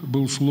год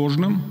был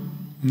сложным.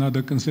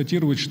 Надо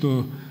констатировать,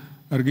 что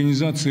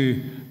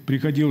организации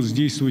приходилось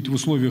действовать в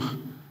условиях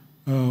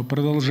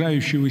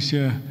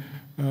продолжающегося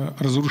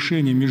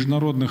разрушения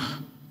международной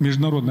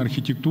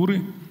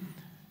архитектуры.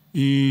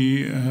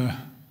 И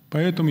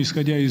поэтому,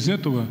 исходя из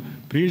этого,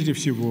 прежде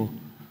всего,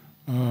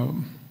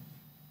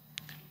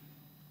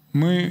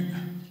 мы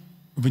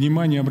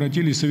внимание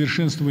обратили к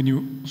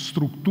совершенствованию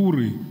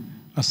структуры,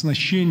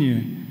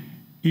 оснащения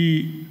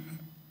и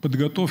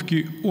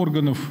подготовки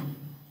органов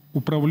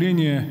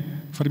управления,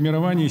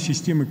 формирования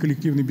системы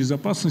коллективной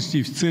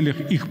безопасности в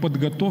целях их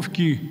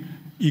подготовки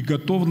и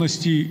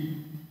готовности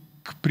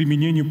к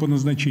применению по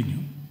назначению.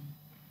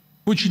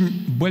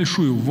 Очень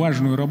большую,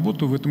 важную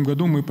работу в этом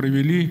году мы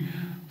провели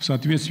в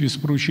соответствии с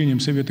поручением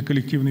Совета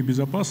коллективной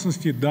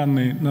безопасности,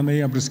 данные на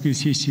ноябрьской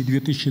сессии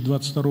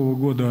 2022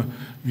 года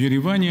в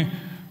Ереване,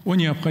 о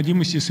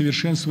необходимости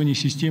совершенствования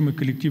системы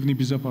коллективной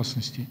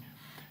безопасности.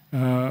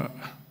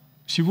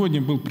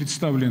 Сегодня был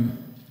представлен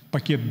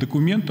пакет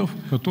документов,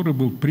 который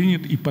был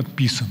принят и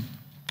подписан.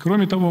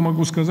 Кроме того,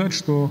 могу сказать,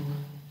 что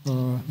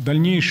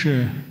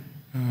дальнейшее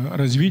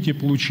развитие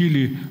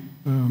получили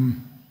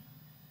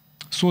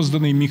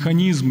созданные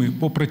механизмы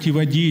по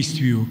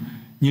противодействию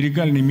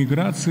нелегальной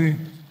миграции,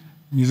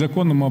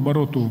 незаконному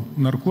обороту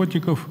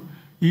наркотиков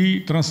и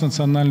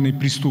транснациональной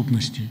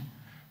преступности.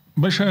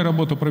 Большая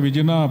работа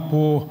проведена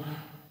по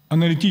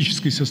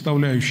аналитической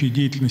составляющей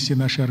деятельности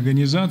нашей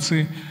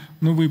организации.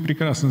 Но вы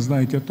прекрасно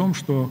знаете о том,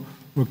 что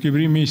в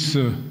октябре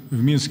месяце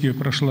в Минске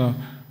прошла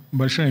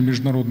большая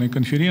международная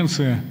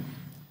конференция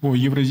по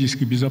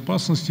евразийской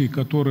безопасности,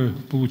 которая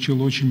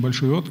получила очень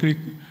большой отклик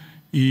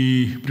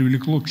и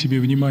привлекло к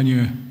себе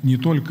внимание не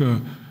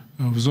только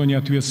в зоне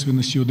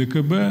ответственности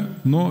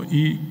ОДКБ, но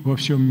и во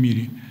всем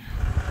мире.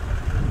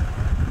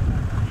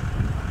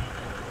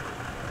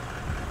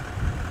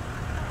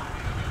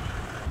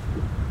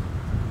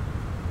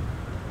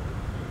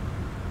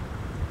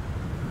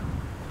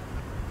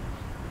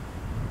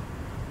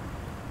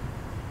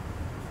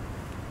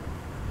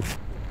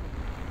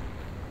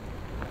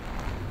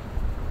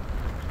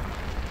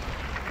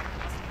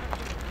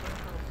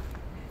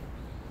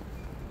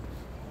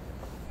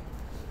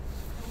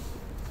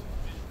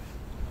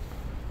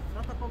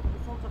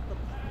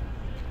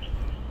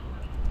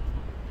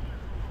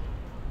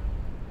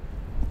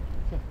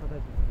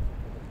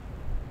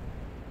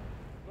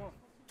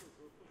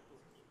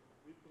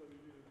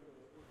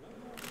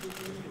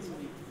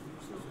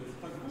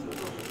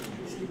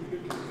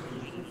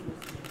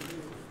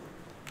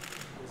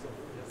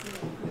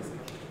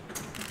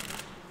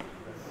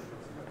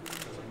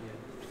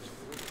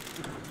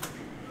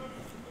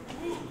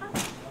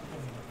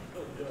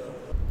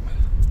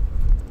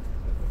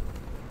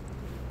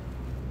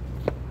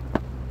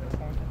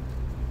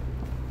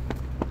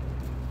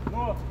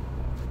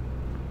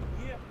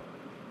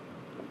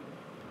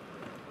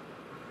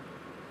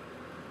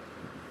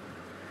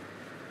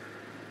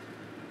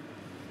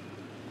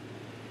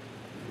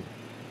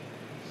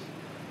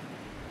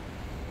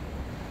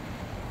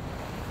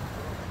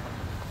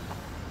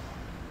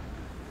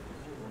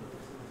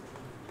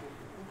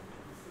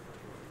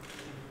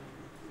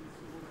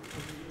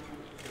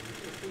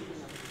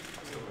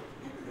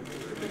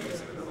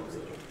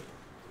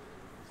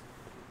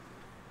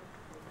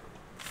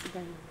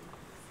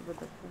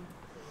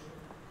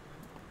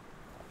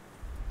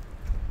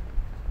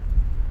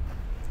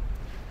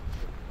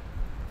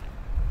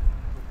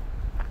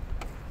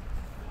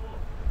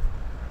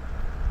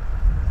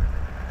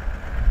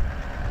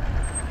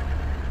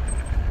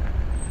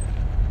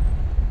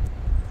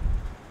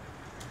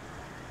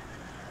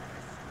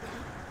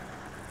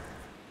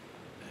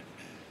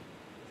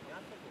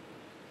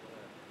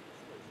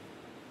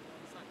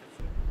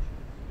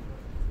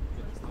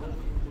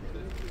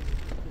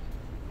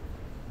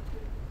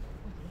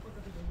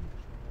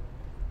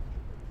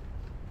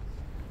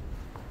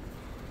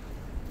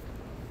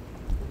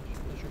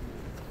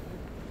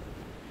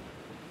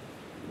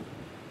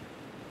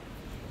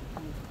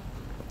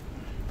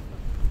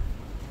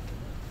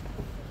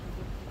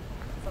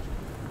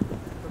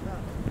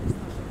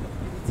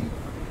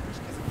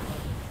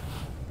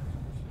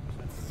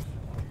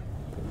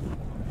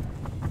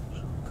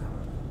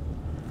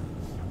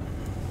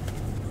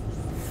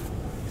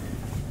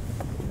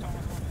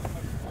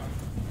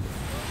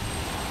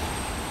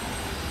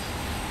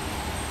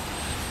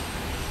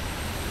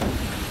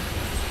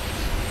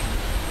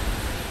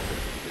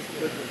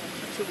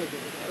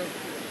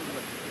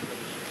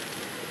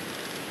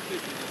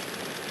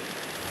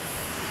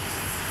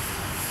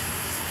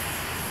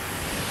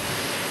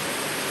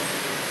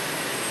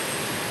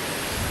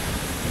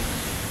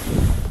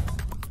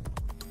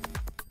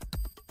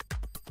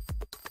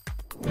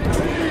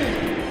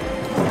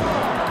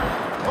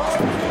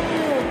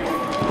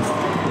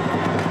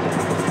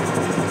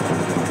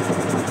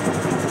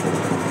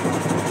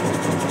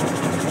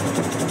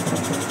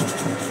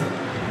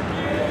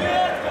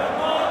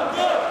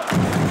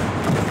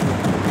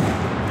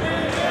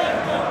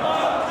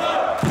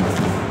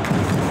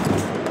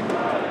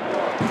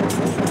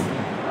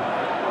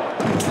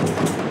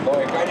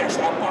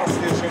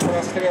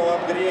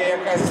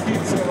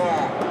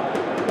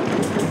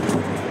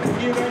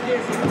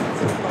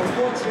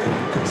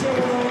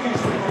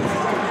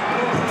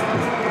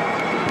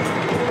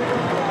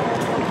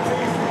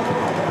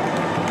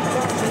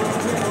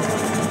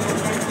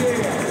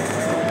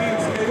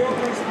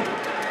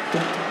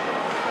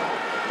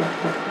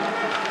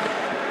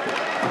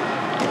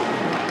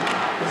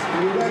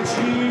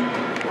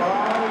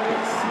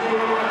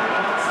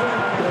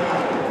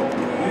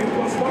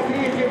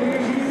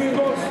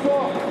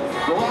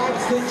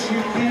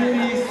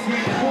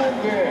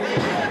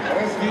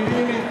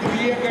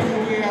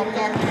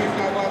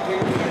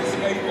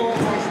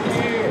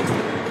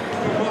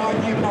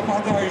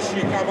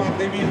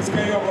 команды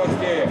Минской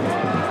области.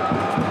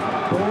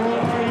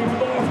 Ой,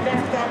 вновь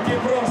как там не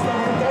просто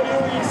вратарю,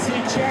 и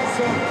сейчас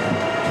он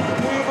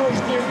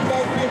вынужден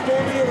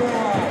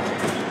капитулировать.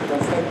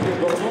 Константин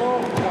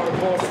Бурнов,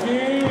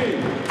 Карповский.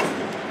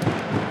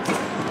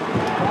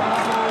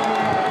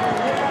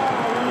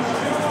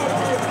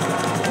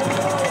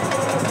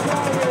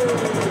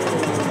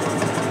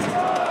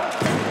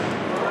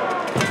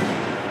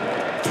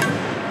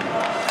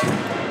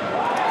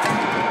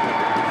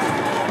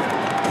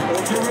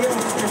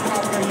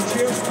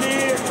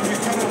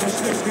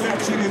 Взгляд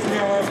через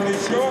левое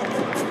плечо,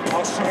 а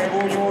шайба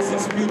у него за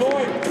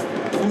спиной,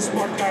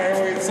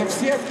 успокаивается в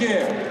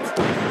сетке.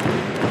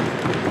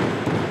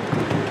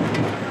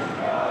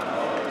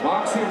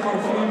 Максим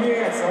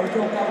Парфюмец,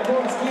 Артем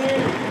Карповский.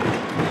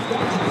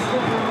 Дальше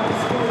снова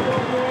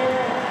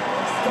распределенные.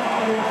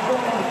 Ставит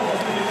фор,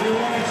 после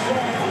перебивает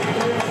шайбу,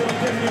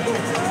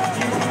 передается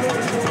технику и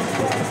малейшего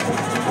шанса.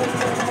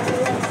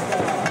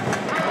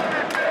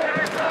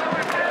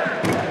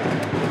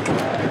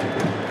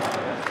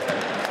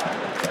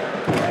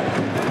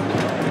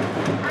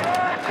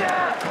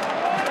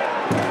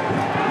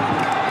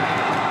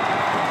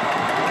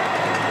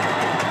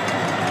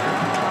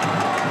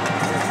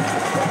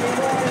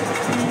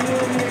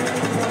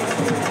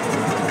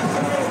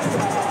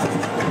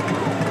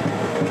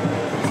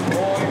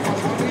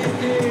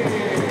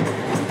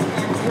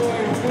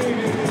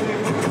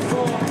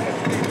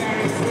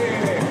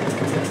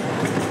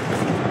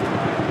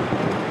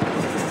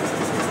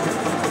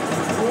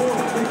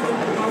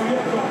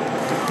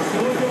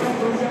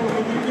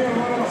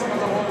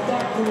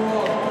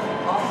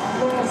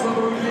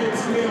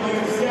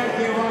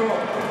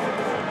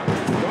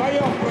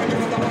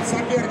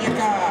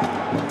 Соперника.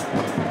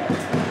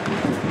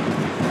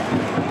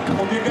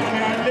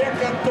 Убегали Олег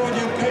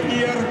Антоненко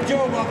и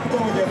Артем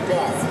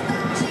Антоненко.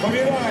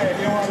 Вспоминаем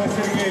Ивана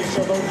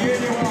Сергеевича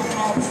Тургенева,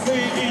 отцы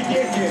и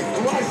дети,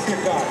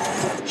 классика.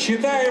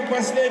 Считаем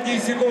последние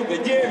секунды.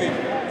 9,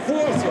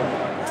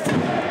 8.